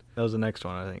mine. That was the next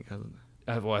one, I think.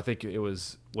 Well, I think it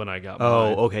was when I got mine.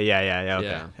 Oh, okay, yeah,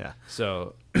 okay, yeah.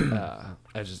 So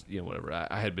I just whatever.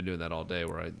 I had been doing that all day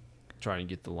where I try and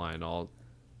get the line all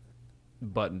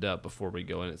buttoned up before we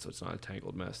go in it so it's not a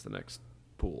tangled mess the next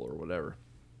pool or whatever.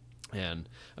 And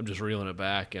I'm just reeling it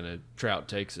back, and a trout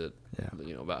takes it,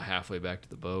 about halfway back to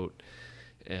the boat,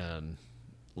 and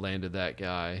landed that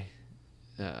guy.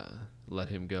 Let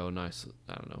him go. Nice,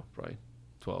 I don't know, probably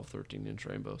 12, 13-inch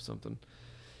rainbow, something.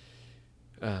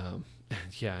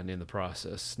 Yeah, and in the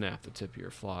process, snap the tip of your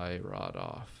fly rod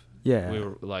off. Yeah. We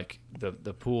were like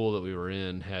the pool that we were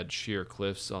in had sheer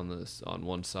cliffs on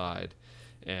one side,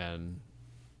 and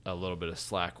a little bit of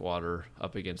slack water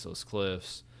up against those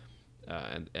cliffs,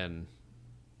 and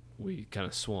we kind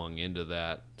of swung into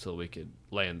that so we could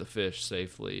land the fish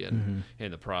safely. And in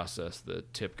the process, the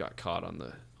tip got caught on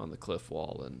the cliff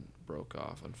wall and broke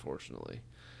off, unfortunately.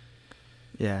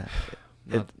 Yeah.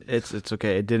 It's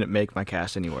okay. It didn't make my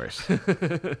cast any worse.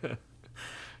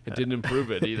 It didn't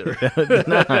improve it either.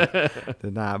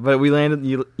 Did not. But we landed.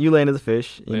 You landed the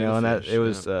fish. And that it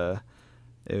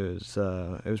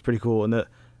was pretty cool. And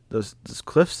those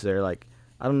cliffs there, like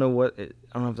I don't know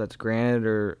if that's granite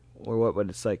or what, but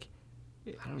it's like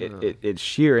it's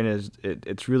sheer and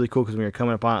it's really cool because when you're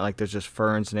coming up on it, like there's just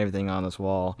ferns and everything on this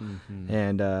wall,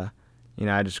 and I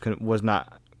just was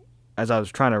not. As I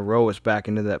was trying to row us back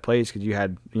into that place, because you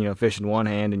had fish in one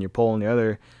hand and you're pulling the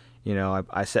other,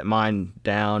 I set mine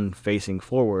down facing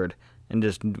forward and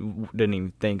just didn't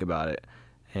even think about it.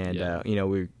 And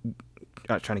we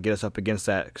got trying to get us up against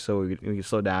that so we could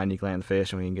slow down. You can land the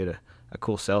fish and we can get a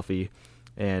cool selfie.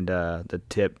 And the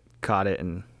tip caught it,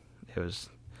 and it is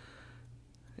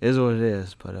what it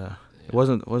is. But it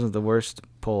wasn't the worst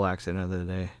pole accident of the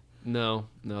day. No,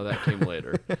 that came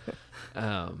later.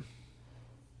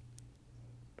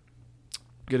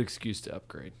 Good excuse to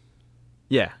upgrade.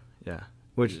 Yeah.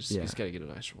 Which just got to get a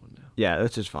nicer one now. Yeah,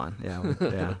 that's just fine.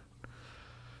 Yeah,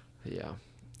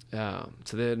 yeah.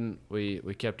 So then we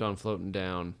kept on floating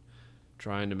down,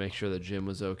 trying to make sure that Jim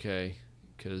was okay,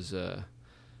 because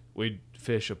we'd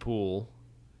fish a pool,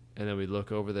 and then we'd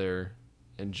look over there,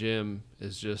 and Jim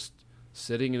is just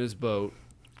sitting in his boat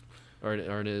or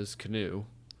in his canoe,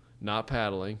 not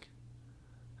paddling,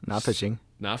 not fishing,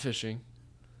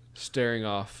 staring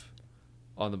off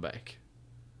on the bank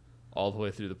all the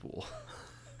way through the pool.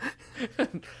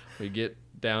 We get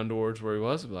down towards where he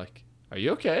was, and we're like, "Are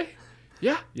you okay?"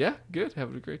 Yeah, good,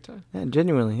 having a great time. Yeah,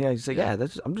 genuinely, yeah. He's like,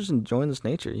 I'm just enjoying this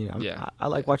nature. I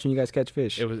like watching you guys catch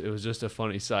fish. It was just a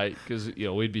funny sight because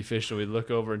we'd be fishing, we'd look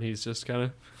over, and he's just kind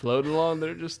of floating along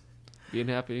there, just being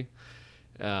happy.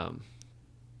 The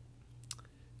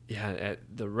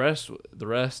rest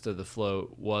of the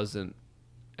float wasn't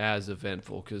as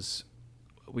eventful because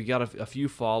we got a few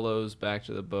follows back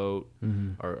to the boat,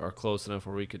 or close enough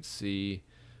where we could see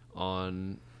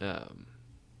on.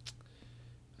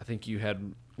 I think you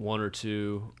had one or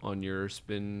two on your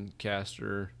spin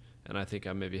caster, and I think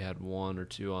I maybe had one or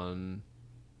two on.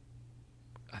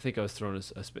 I think I was throwing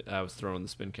the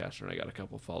spin caster, and I got a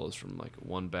couple follows from like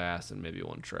one bass and maybe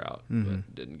one trout,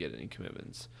 but didn't get any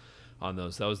commitments on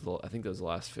those. I think that was the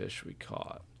last fish we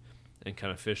caught, and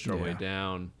kind of fished our way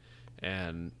down.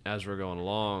 And as we're going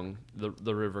along,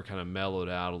 the river kind of mellowed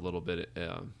out a little bit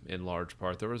in large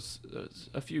part. There was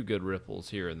a few good ripples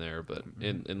here and there, but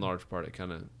in large part it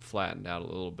kind of flattened out a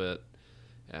little bit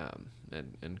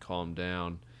and calmed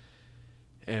down.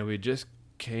 And we just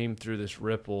came through this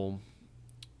ripple,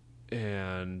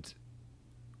 and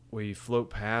we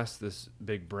float past this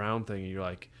big brown thing, and you're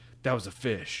like, that was a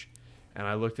fish. And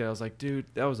I looked at it, I was like, dude,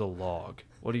 that was a log.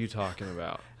 What are you talking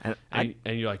about? And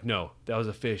you're like, no, that was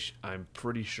a fish. I'm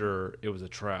pretty sure it was a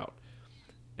trout.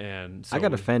 And so I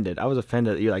got offended. I was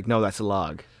offended that you're like, no, that's a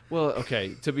log. Well,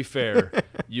 okay, to be fair,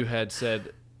 you had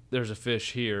said there's a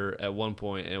fish here at one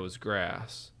point, and it was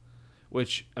grass,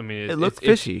 which, I mean, it looked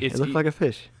fishy. It looked like a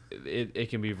fish. It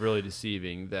can be really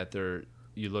deceiving that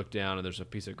you look down and there's a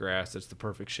piece of grass that's the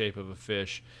perfect shape of a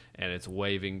fish, and it's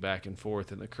waving back and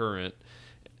forth in the current.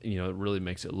 It really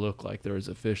makes it look like there is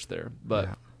a fish there.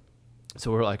 But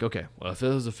so we're like, okay, well, if it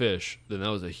was a fish, then that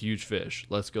was a huge fish.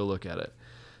 Let's go look at it.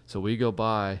 So we go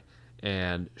by,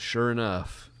 and sure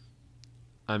enough,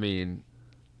 I mean,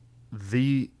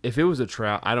 if it was a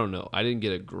trout, I don't know. I didn't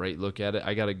get a great look at it.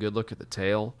 I got a good look at the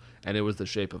tail, and it was the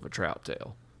shape of a trout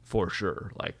tail for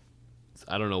sure. Like,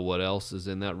 I don't know what else is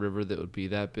in that river that would be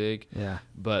that big. Yeah.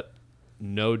 But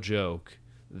no joke,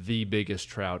 the biggest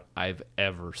trout I've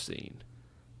ever seen.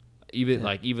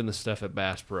 Even the stuff at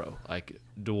Bass Pro, like,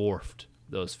 dwarfed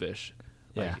those fish.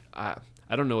 Yeah. Like,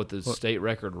 I don't know what the state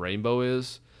record rainbow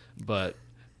is, but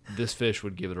this fish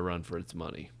would give it a run for its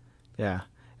money. Yeah.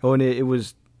 Oh, and it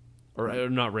was, or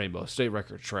not rainbow, state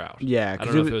record trout. Yeah, I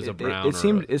don't know if it was a brown.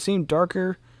 It seemed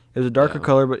darker. It was a darker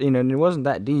color, but and it wasn't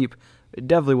that deep. It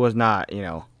definitely was not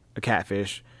a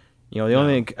catfish. The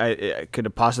only thing it could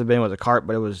have possibly been was a carp,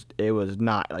 but it was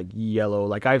not like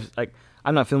yellow.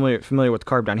 I'm not familiar with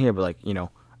carp down here, but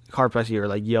carp I see are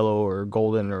like yellow or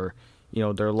golden or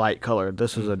they're light colored.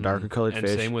 This was a darker colored and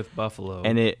fish. Same with buffalo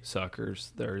and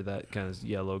suckers. They're that kind of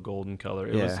yellow golden color.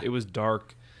 It was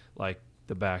dark like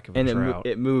the back of a trout. And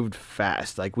it moved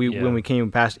fast. Like when we came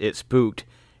past, it spooked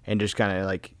and just kind of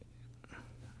like.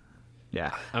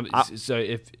 Yeah. So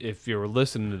if you're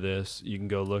listening to this, you can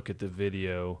go look at the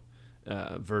video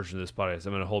version of this podcast.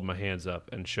 I'm going to hold my hands up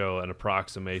and show an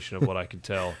approximation of what I can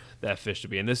tell that fish to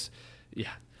be. And this,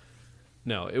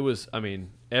 it was,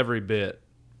 every bit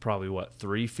probably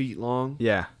 3 feet long.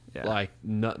 Yeah. Like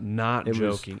not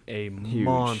joking, a huge.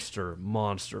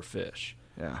 monster fish.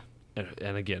 Yeah.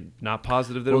 And again, not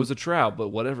positive that it was a trout, but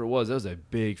whatever it was, that was a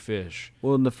big fish.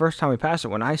 Well, the first time we passed it,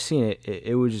 when I seen it,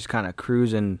 it was just kind of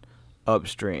cruising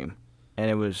upstream, and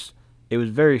it was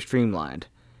very streamlined.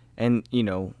 And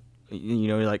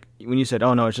like when you said,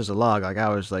 "Oh no, it's just a log," like I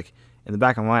was like in the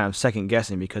back of my mind, I'm second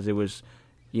guessing because it was,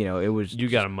 it was. You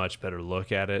got a much better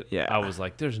look at it. Yeah. I was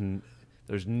like, there's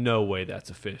no way that's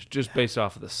a fish, just based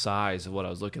off of the size of what I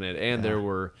was looking at, and there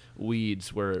were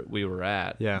weeds where we were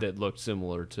at that looked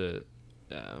similar to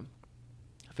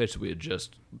fish that we had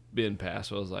just been past.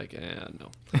 So I was like,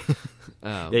 no.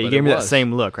 You gave me that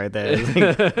same look right there.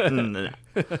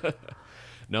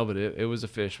 No, but it was a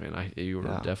fish, man. You were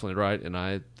definitely right, and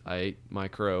I ate my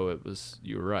crow.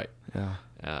 You were right. Yeah.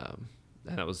 And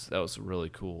that was really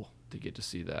cool to get to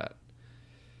see that.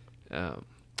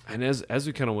 And as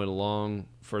we kind of went along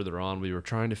further on, we were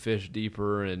trying to fish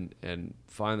deeper and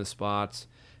find the spots,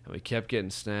 and we kept getting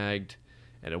snagged.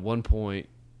 And at one point,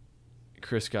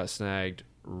 Chris got snagged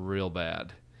real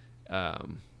bad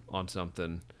on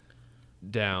something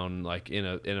down, like in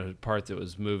a part that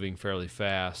was moving fairly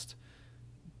fast.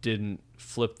 Didn't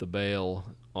flip the bail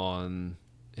on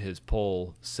his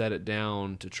pole, set it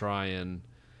down to try and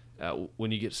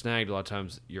when you get snagged, a lot of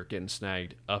times you're getting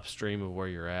snagged upstream of where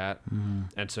you're at,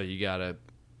 and so you gotta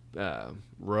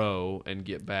row and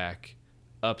get back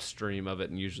upstream of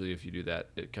it, and usually if you do that,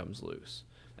 it comes loose.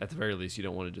 At the very least, you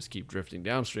don't want to just keep drifting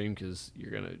downstream because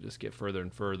you're gonna just get further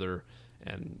and further,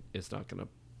 and it's not gonna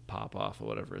pop off or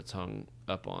whatever it's hung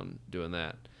up on doing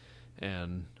that.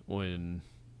 And when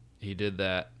he did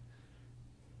that,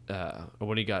 or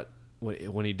when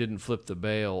he didn't flip the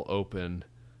bail open,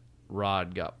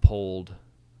 rod got pulled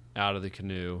out of the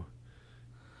canoe.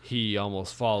 He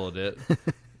almost followed it,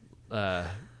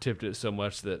 tipped it so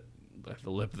much that the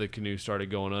lip of the canoe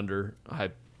started going under. I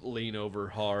lean over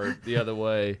hard the other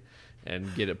way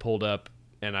and get it pulled up,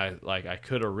 and I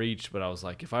could have reached, but I was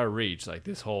like, if I reach,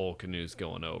 this whole canoe's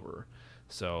going over.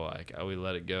 So we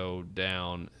let it go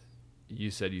down. You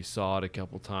said you saw it a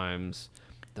couple times.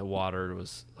 The water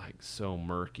was so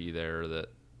murky there that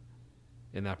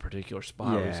in that particular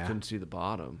spot we just couldn't see the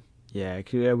bottom. Yeah,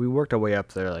 we worked our way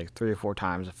up there 3 or 4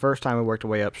 times. The first time we worked our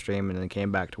way upstream and then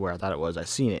came back to where I thought it was. I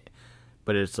seen it,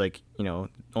 but it's the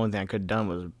only thing I could have done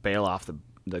was bail off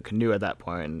the canoe at that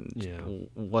point, and it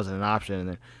wasn't an option. And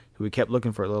then we kept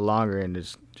looking for it a little longer and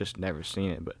just never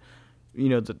seen it. But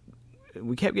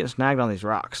we kept getting snagged on these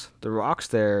rocks. The rocks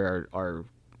there are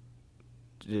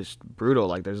just brutal.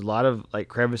 There's a lot of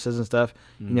crevices and stuff.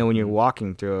 Mm-hmm. When you're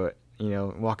walking through it,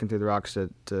 walking through the rocks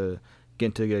to get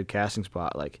into a good casting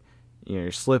spot,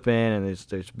 you're slipping, and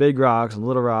there's big rocks and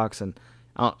little rocks, and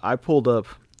I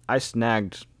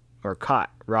snagged or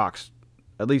caught rocks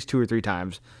at least 2 or 3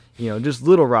 times. Just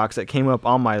little rocks that came up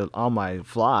on my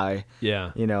fly.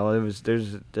 Yeah. There's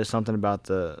just something about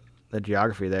the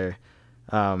geography there.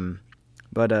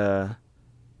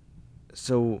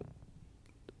 So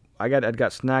I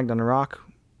got snagged on a rock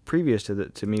previous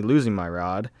to me losing my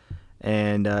rod,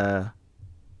 and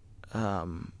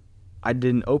I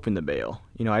didn't open the bail.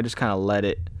 I just kind of let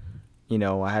it.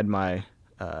 I had my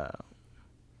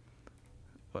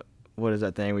what is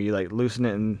that thing where you like loosen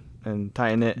it and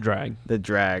tighten it? Drag. The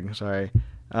drag. Sorry.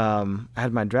 I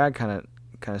had my drag kind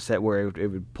of set where it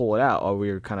would pull it out while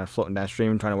we were kind of floating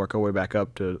downstream, trying to work our way back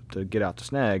up to get out the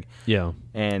snag. Yeah.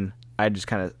 And I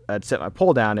just I'd set my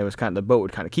pole down. It was the boat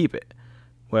would kind of keep it.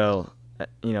 Well,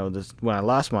 when I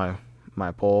lost my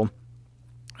pole,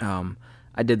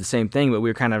 I did the same thing, but we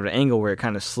were kind of at an angle where it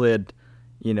kind of slid,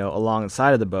 along the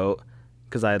side of the boat,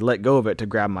 because I had let go of it to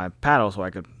grab my paddle so I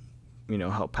could,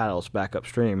 help paddle us back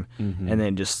upstream, and then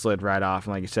it just slid right off.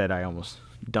 And like you said, I almost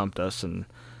dumped us. And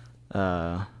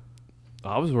I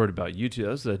was worried about you too. That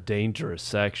was a dangerous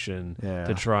section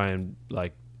to try and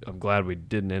I'm glad we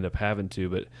didn't end up having to,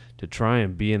 but to try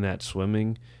and be in that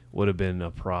swimming would have been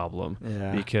a problem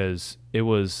because it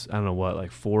was, I don't know what,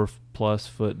 4+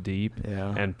 foot deep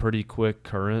and pretty quick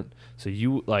current. So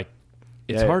you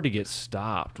it's hard to get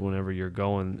stopped whenever you're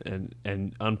going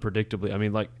and unpredictably. I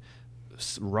mean,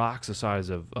 rocks the size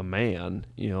of a man,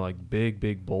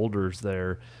 big boulders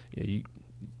there. It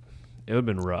would have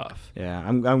been rough. Yeah,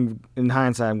 I'm in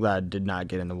hindsight, I'm glad I did not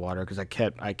get in the water because I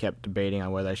kept debating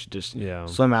on whether I should just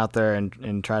swim out there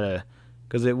and try to,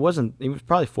 because it was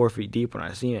probably 4 feet deep when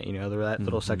I seen it. There was that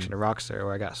little section of rocks there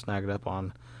where I got snagged up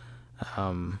on.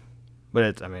 But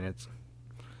it's.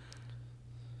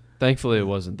 Thankfully, it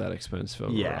wasn't that expensive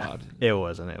of a rod. It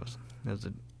wasn't. It was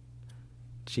a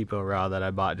cheapo rod that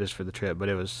I bought just for the trip, but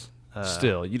it was.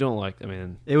 Still, you don't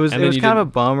it was kind of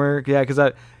a bummer,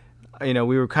 because we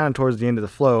were kind of towards the end of the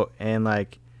float, and I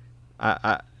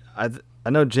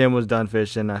know Jim was done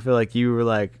fishing. I feel like you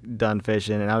were done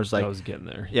fishing, and I was I was getting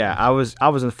there. Yeah, I was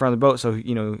in the front of the boat, so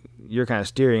you're kind of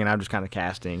steering, and I'm just kind of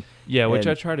casting. Yeah, which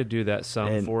I tried to do that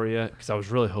some for you because I was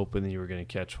really hoping that you were going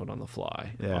to catch one on the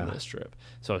fly on this trip.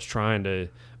 So I was trying to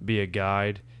be a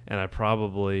guide, and I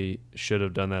probably should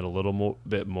have done that a little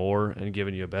bit more and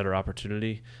given you a better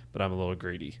opportunity. But I'm a little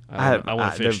greedy. I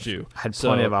want to fish too. I had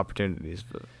plenty of opportunities,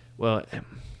 but. Well,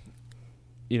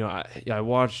 I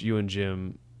watched you and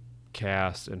Jim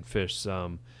cast and fish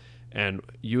some, and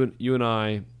you and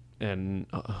I, and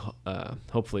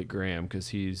hopefully Graham, because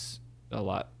he's a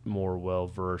lot more well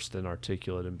versed and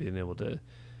articulate in being able to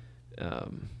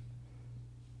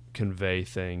convey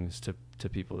things to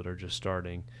people that are just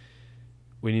starting.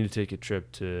 We need to take a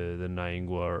trip to the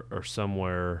Naingua or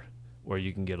somewhere where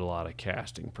you can get a lot of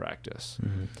casting practice,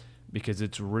 because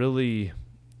it's really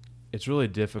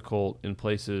difficult in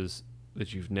places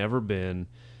that you've never been,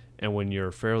 and when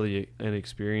you're fairly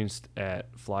inexperienced at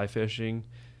fly fishing,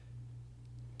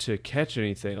 to catch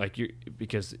anything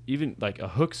because even a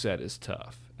hook set is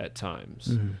tough at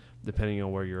times, depending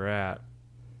on where you're at.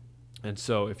 And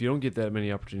so if you don't get that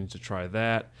many opportunities to try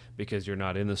that, because you're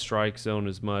not in the strike zone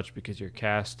as much, because your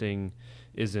casting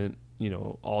isn't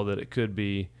all that it could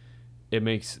be, it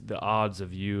makes the odds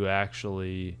of you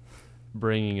actually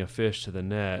bringing a fish to the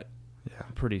net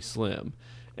pretty slim.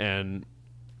 And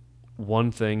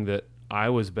one thing that I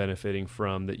was benefiting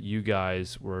from that you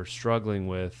guys were struggling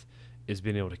with is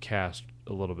being able to cast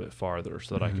a little bit farther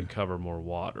so that I could cover more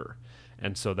water.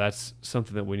 And so that's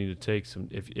something that we need to take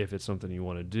if it's something you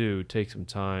want to do, take some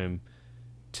time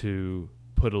to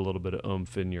put a little bit of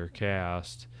oomph in your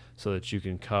cast so that you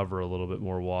can cover a little bit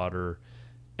more water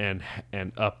and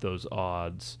up those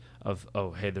odds of,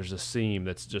 hey, there's a seam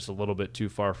that's just a little bit too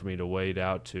far for me to wade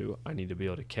out to. I need to be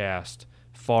able to cast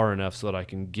far enough so that I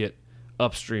can get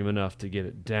upstream enough to get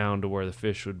it down to where the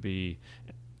fish would be,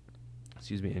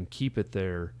 and keep it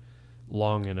there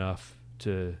long enough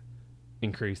to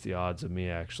increase the odds of me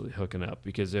actually hooking up.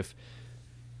 Because if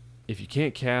you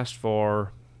can't cast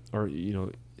far, or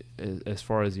as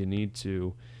far as you need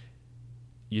to,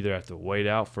 you either have to wade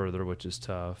out further, which is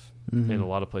tough. In a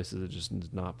lot of places it just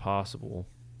is not possible,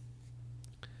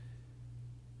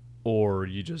 or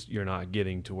you're not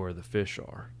getting to where the fish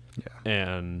are.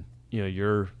 And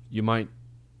you might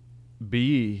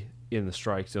be in the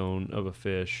strike zone of a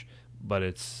fish, but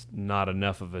it's not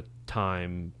enough of a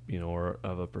time, or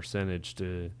of a percentage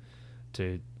to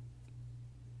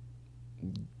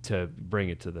bring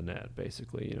it to the net,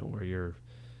 basically, where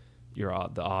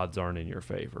the odds aren't in your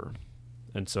favor.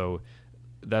 And so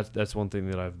that's one thing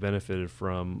that I've benefited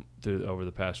from over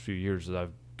the past few years, is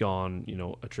I've gone,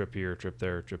 a trip here, a trip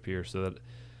there, a trip here, so that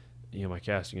my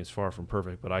casting is far from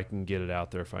perfect, but I can get it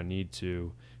out there if I need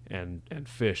to, and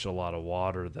fish a lot of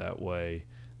water that way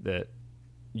that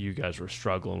you guys were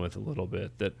struggling with a little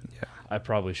bit, that I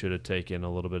probably should have taken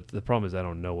a little bit. The problem is I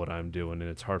don't know what I'm doing, and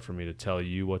it's hard for me to tell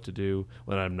you what to do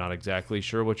when I'm not exactly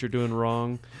sure what you're doing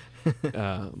wrong.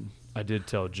 I did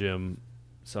tell Jim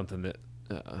something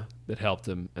that helped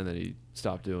him, and then he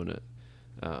stopped doing it.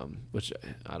 Which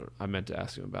I meant to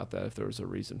ask him about that if there was a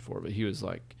reason for it, but he was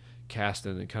like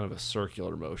casting in kind of a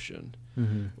circular motion,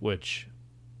 which,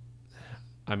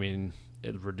 I mean,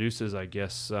 it reduces, I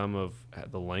guess, some of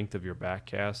the length of your back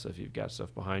cast if you've got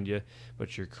stuff behind you,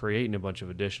 but you're creating a bunch of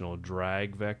additional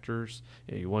drag vectors.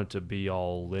 You want it to be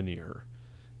all linear.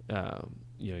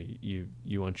 You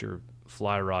want your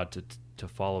fly rod to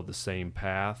follow the same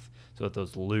path so that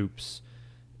those loops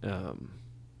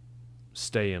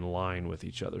stay in line with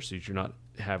each other, so you're not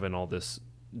having all this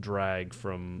drag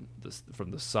from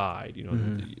the side.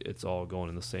 It's all going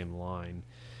in the same line,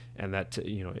 and that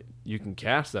you can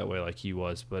cast that way like he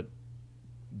was, but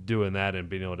doing that and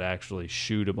being able to actually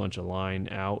shoot a bunch of line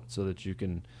out so that you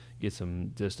can get some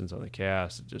distance on the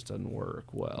cast, it just doesn't work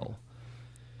well.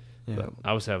 Yeah. But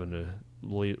I was having to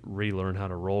relearn how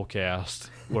to roll cast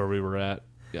where we were at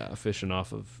fishing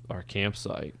off of our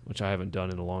campsite, which I haven't done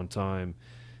in a long time,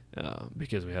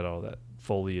 because we had all that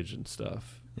foliage and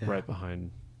stuff right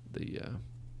behind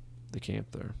the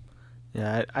camp there.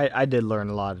 Yeah, I did learn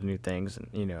a lot of new things,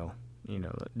 and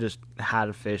just how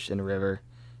to fish in a river,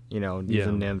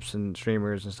 using nymphs and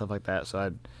streamers and stuff like that.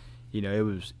 So it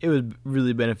was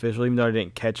really beneficial, even though I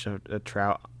didn't catch a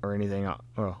trout or anything.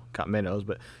 Well, caught minnows,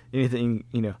 but anything,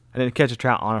 I didn't catch a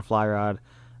trout on a fly rod.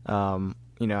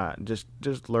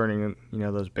 Just learning,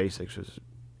 those basics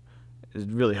is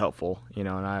really helpful, and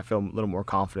I feel a little more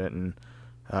confident,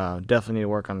 and definitely need to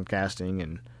work on casting,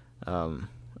 and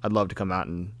I'd love to come out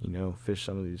and fish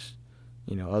some of these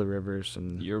other rivers,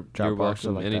 and you're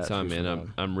welcome like anytime,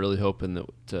 man. I'm really hoping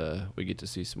that we get to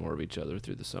see some more of each other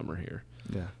through the summer here.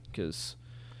 Yeah, because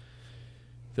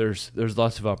there's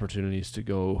lots of opportunities to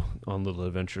go on little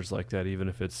adventures like that, even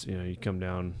if it's you come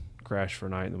down, crash for a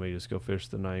night, and then we just go fish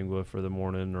the Niangua for the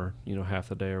morning, or half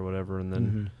the day or whatever, and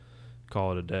then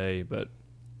call it a day. But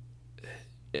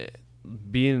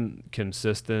being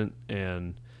consistent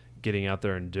and getting out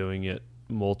there and doing it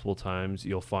multiple times,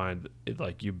 you'll find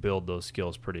like you build those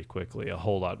skills pretty quickly, a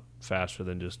whole lot faster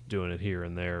than just doing it here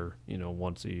and there,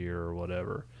 once a year or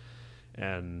whatever.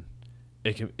 And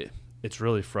it's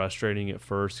really frustrating at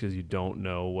first because you don't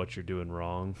know what you're doing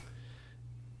wrong,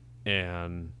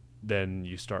 and then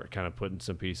you start kind of putting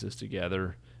some pieces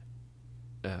together.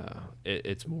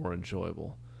 It's more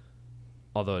enjoyable.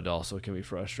 Although it also can be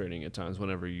frustrating at times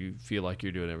whenever you feel like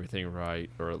you're doing everything right,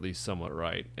 or at least somewhat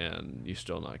right, and you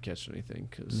still not catch anything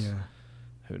because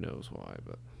who knows why.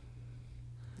 But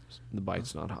the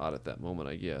bite's not hot at that moment,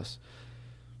 I guess.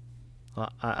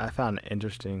 Well, I found it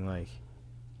interesting, like,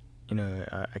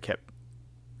 I kept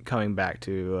coming back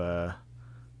to,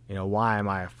 why am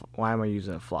I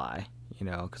using a fly?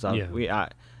 Because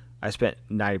I spent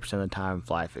 90% of the time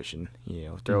fly fishing,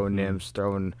 throwing nymphs,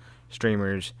 throwing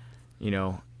streamers,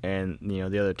 and the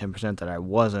other 10% that I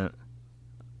wasn't,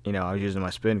 I was using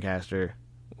my spin caster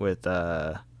with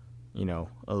a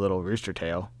little rooster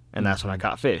tail, and that's when I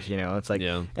caught fish. It's like,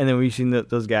 and then we've seen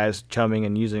those guys chumming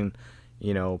and using,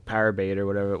 power bait or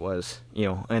whatever it was,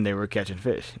 and they were catching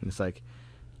fish, and it's like,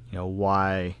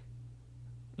 why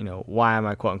am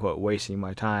I quote unquote wasting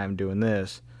my time doing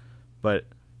this? But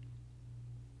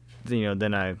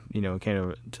then I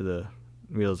came to the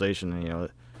realization,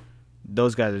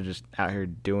 those guys are just out here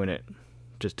doing it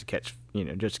just to catch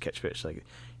fish. Like,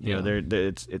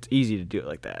 it's easy to do it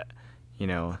like that.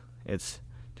 It's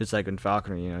just like in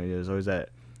falconry. There's always that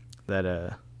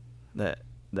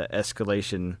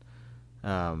escalation,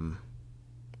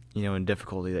 in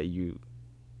difficulty that you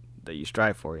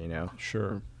strive for.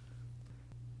 Sure.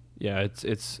 Yeah,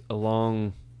 it's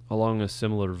along a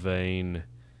similar vein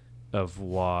of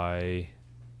why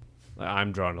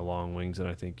I'm drawn to long wings, and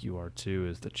I think you are too,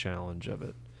 is the challenge of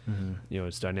it.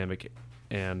 It's dynamic,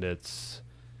 and there's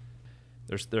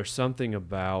something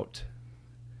about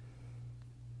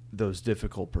those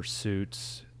difficult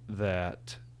pursuits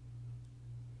that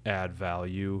add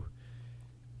value,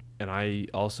 and I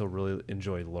also really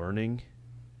enjoy learning.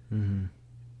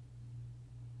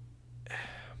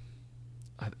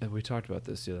 We talked about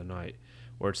this the other night,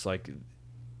 where it's like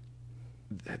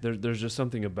there's just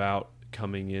something about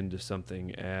coming into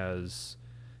something as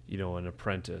an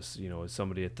apprentice, as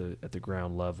somebody at the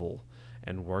ground level,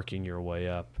 and working your way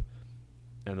up,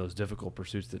 and those difficult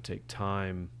pursuits that take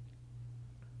time.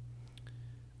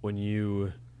 When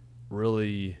you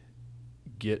really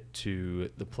get to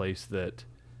the place that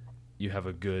you have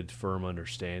a good, firm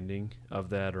understanding of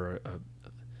that, or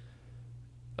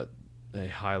a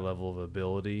high level of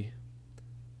ability,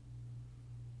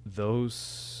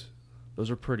 those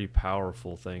are pretty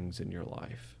powerful things in your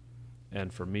life.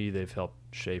 And for me, they've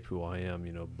helped shape who I am,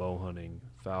 bow hunting,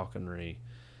 falconry,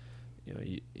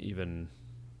 even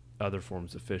other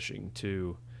forms of fishing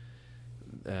too,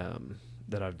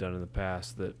 that I've done in the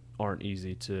past that aren't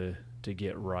easy to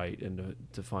get right and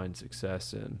to find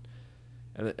success in.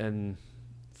 And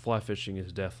fly fishing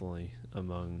is definitely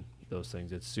among those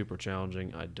things. It's super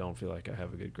challenging. I don't feel like I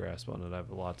have a good grasp on it. I have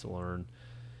a lot to learn,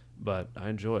 but I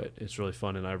enjoy it. It's really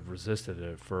fun, and I've resisted it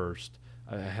at first.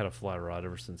 I had a fly rod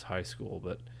ever since high school,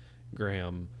 but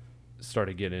Graham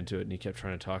started getting into it, and he kept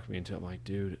trying to talk me into it. I'm like,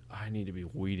 dude, I need to be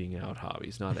weeding out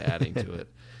hobbies, not adding to it.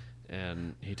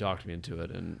 And he talked me into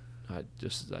it, and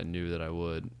just as I knew that I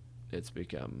would, it's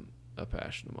become a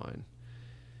passion of mine.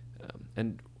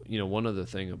 And one other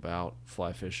thing about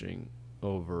fly fishing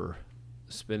over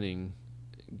spinning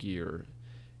gear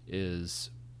is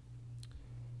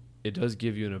it does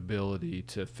give you an ability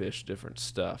to fish different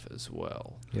stuff as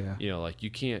well. Yeah. Like you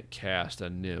can't cast a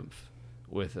nymph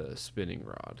with a spinning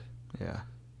rod. Yeah.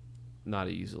 Not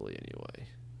easily anyway,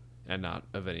 and not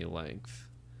of any length.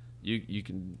 You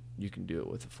can do it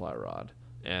with a fly rod,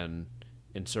 and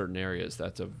in certain areas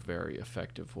that's a very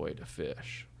effective way to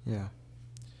fish. Yeah.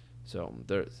 So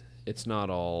it's not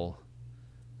all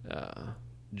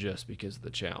just because of the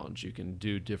challenge. You can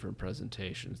do different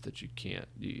presentations that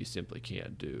you simply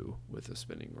can't do with a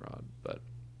spinning rod, but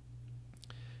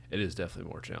it is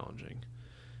definitely more challenging.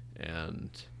 And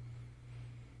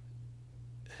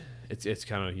it's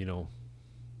kind of,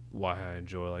 why I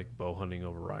enjoy like bow hunting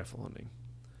over rifle hunting.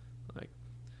 Like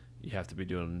you have to be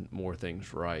doing more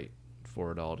things right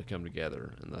for it all to come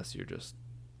together, unless you're just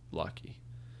lucky.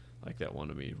 Like that one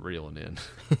of me reeling in.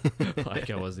 Like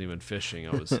I wasn't even fishing.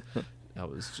 I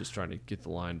was just trying to get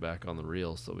the line back on the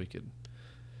reel so we could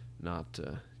not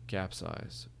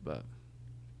capsize. But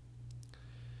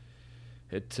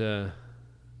it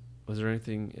was there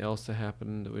anything else that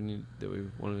happened that we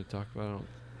wanted to talk about?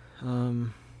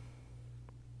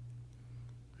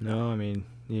 No, I mean,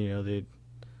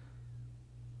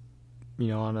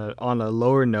 on a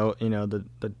lower note,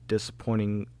 the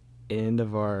disappointing end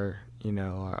of our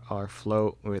our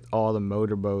float with all the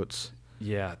motorboats.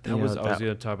 Yeah, I was going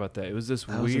to talk about that. It was this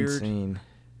weird. Was insane.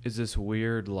 Is this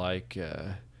weird like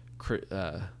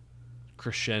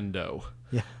crescendo?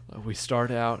 Yeah. We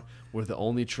start out, we're the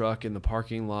only truck in the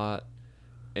parking lot,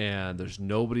 and there's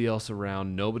nobody else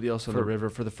around, nobody else on the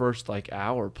river for the first like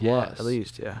hour plus. Yeah, at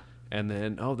least, yeah. And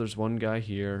then there's one guy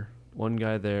here, one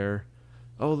guy there.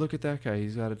 Oh, look at that guy.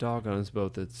 He's got a dog on his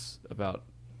boat that's about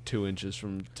 2 inches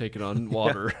from taking on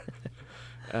water.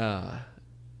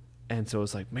 And so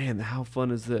it's like, man, how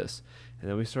fun is this? And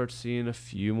then we start seeing a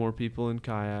few more people in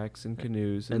kayaks and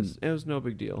canoes, and it was no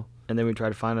big deal. And then we tried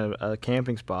to find a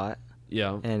camping spot.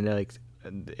 Yeah. And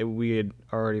we had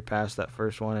already passed that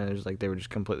first one, and it was like they were just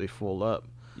completely full up.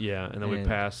 Yeah, and then we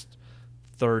passed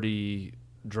 30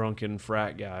 drunken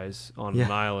frat guys on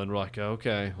an island. We're like,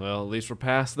 okay, well, at least we're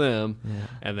past them. Yeah.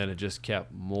 And then it just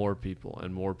kept more people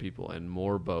and more people and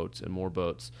more boats and more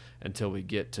boats until we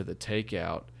get to the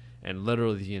takeout, and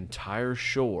literally the entire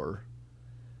shore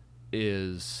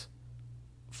is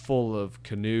full of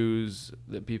canoes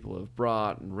that people have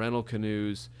brought and rental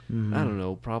canoes. Mm-hmm. I don't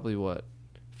know, probably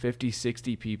 50,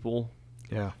 60 people.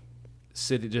 Yeah.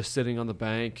 Just sitting on the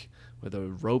bank with a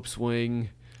rope swing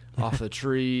off the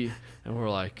tree, and we're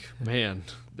like, man,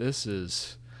 this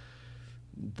is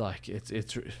like it's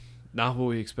not what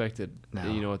we expected.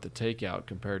 No. At the takeout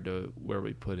compared to where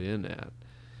we put in at.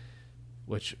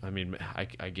 Which I mean,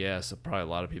 I guess probably a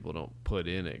lot of people don't put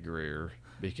in at Greer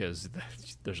because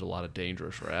there's a lot of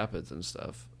dangerous rapids and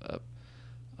stuff up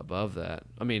above that.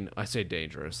 I mean, I say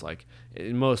dangerous, like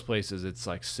in most places it's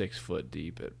like 6 foot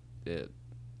deep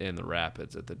in the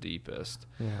rapids at the deepest.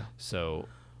 Yeah. So,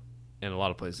 in a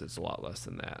lot of places it's a lot less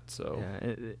than that. So,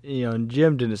 yeah, and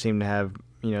Jim didn't seem to have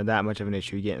that much of an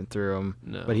issue getting through them.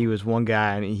 No. But he was one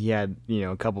guy, and he had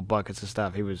a couple buckets of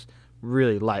stuff. He was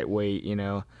really lightweight.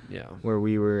 Yeah. Where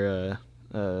we were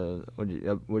what do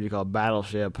you call it,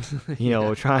 battleship?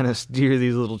 Trying to steer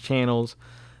these little channels.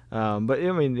 But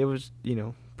I mean, it was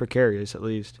precarious at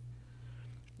least.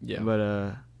 Yeah.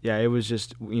 But it was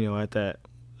just at that.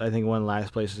 I think one of the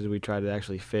last places we tried to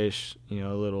actually fish, a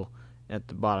little at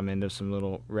the bottom end of some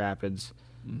little rapids.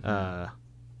 Mm-hmm.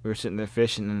 We were sitting there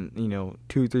fishing, and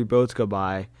 2-3 boats go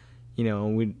by,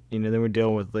 and we then we're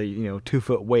dealing with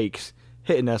 2-foot wakes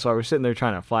hitting us while we're sitting there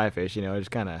trying to fly fish. It just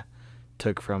kind of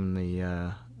took from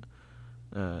the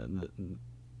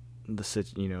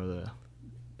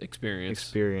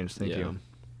experience. Thank you.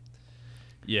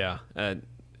 Yeah.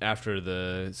 After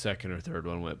the second or third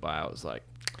one went by, I was like,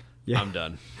 I'm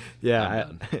done.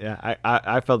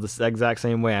 I felt the exact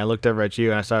same way. I looked over at you,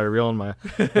 and I started reeling my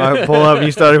pull up.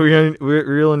 You started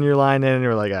reeling your line in, and you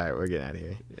were like, all right, we're getting out of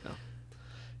here.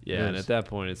 Yeah, and at that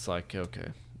point, it's like, okay,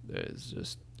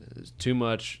 there's too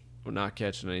much. We're not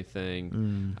catching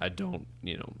anything. I don't,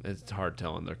 it's hard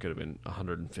telling. There could have been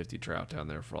 150 trout down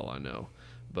there for all I know,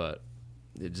 but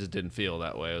it just didn't feel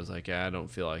that way. I was like, I don't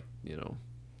feel like,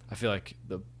 I feel like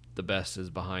the best is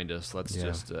behind us. Let's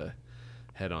just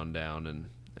head on down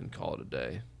and call it a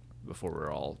day before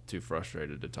we're all too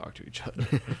frustrated to talk to each other.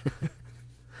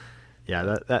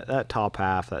 Yeah, that top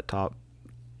half, that top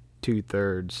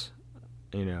 2/3,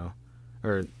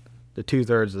 or the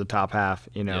 2/3 of the top half,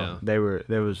 there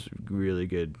was really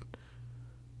good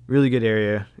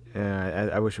area.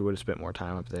 I wish we would have spent more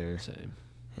time up there. Same.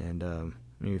 And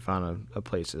we found a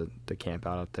place to camp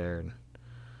out up there,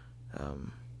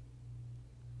 and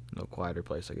no quieter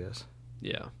place, I guess.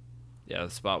 Yeah, the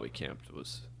spot we camped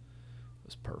was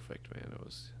perfect, man. It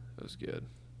was good.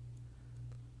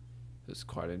 It was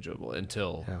quite enjoyable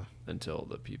until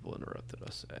the people interrupted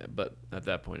us. But at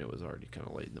that point, it was already kind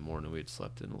of late in the morning. We had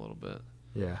slept in a little bit.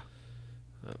 Yeah.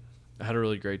 I had a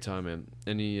really great time, man.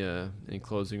 Any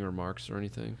closing remarks or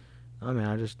anything? Oh, man,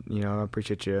 I just, I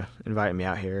appreciate you inviting me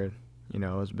out here.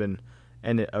 It's been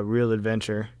a real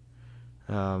adventure.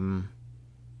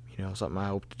 Something I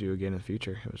hope to do again in the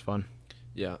future. It was fun.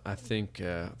 Yeah, I think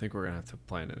we're gonna have to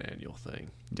plan an annual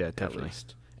thing. Yeah, definitely. At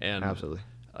least. And absolutely.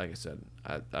 Like I said,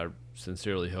 I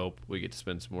sincerely hope we get to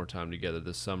spend some more time together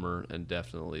this summer, and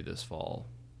definitely this fall.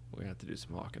 We're gonna have to do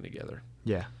some hawking together.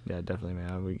 Yeah, definitely,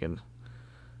 man. We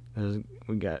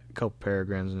got a couple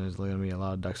peregrines, and there's gonna be a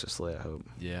lot of ducks to slay, I hope.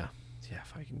 Yeah,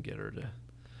 if I can get her to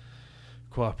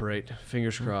cooperate,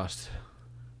 fingers crossed.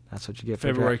 That's what you get.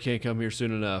 February can't come here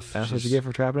soon enough. That's what you get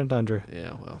for trapping in tundra.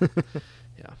 Yeah, well,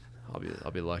 yeah.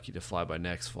 I'll be lucky to fly by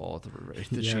next fall at the rate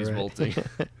that she's molting.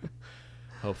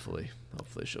 Hopefully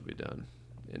she'll be done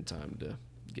in time to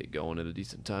get going at a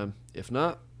decent time. If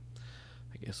not,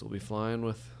 I guess we'll be flying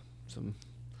with some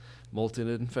molting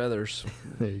and feathers.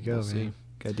 There you go, man. See.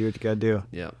 Gotta do what you gotta do.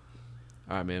 Yeah.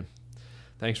 All right, man.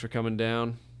 Thanks for coming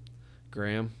down,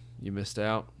 Graham. You missed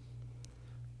out.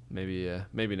 Maybe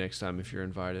next time if you're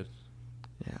invited.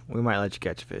 Yeah, we might let you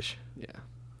catch a fish. Yeah.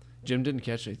 Jim didn't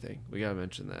catch anything. We gotta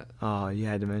mention that. Oh, you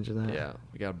had to mention that? Yeah,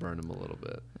 we gotta burn him a little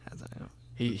bit.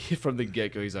 He from the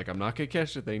get go, he's like, I'm not gonna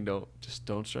catch the thing. Don't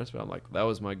stress me. I'm like, that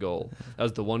was my goal. That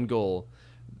was the one goal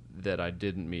that I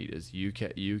didn't meet. Is you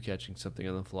catching something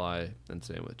on the fly, and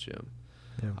same with Jim.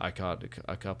 Yeah. I caught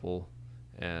a couple,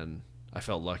 and I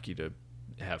felt lucky to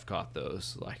have caught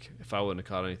those. Like if I wouldn't have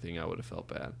caught anything, I would have felt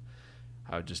bad.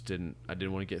 I didn't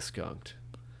want to get skunked.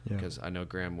 Because I know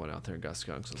Graham went out there and got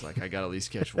skunked. So I was like, I got to at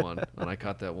least catch one. When I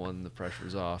caught that one, the pressure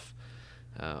was off.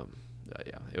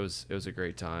 It was a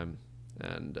great time,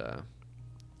 and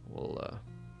we'll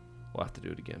have to do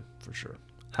it again for sure.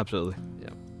 Absolutely. Yeah.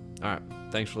 All right.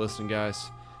 Thanks for listening, guys,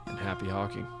 and happy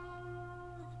hawking.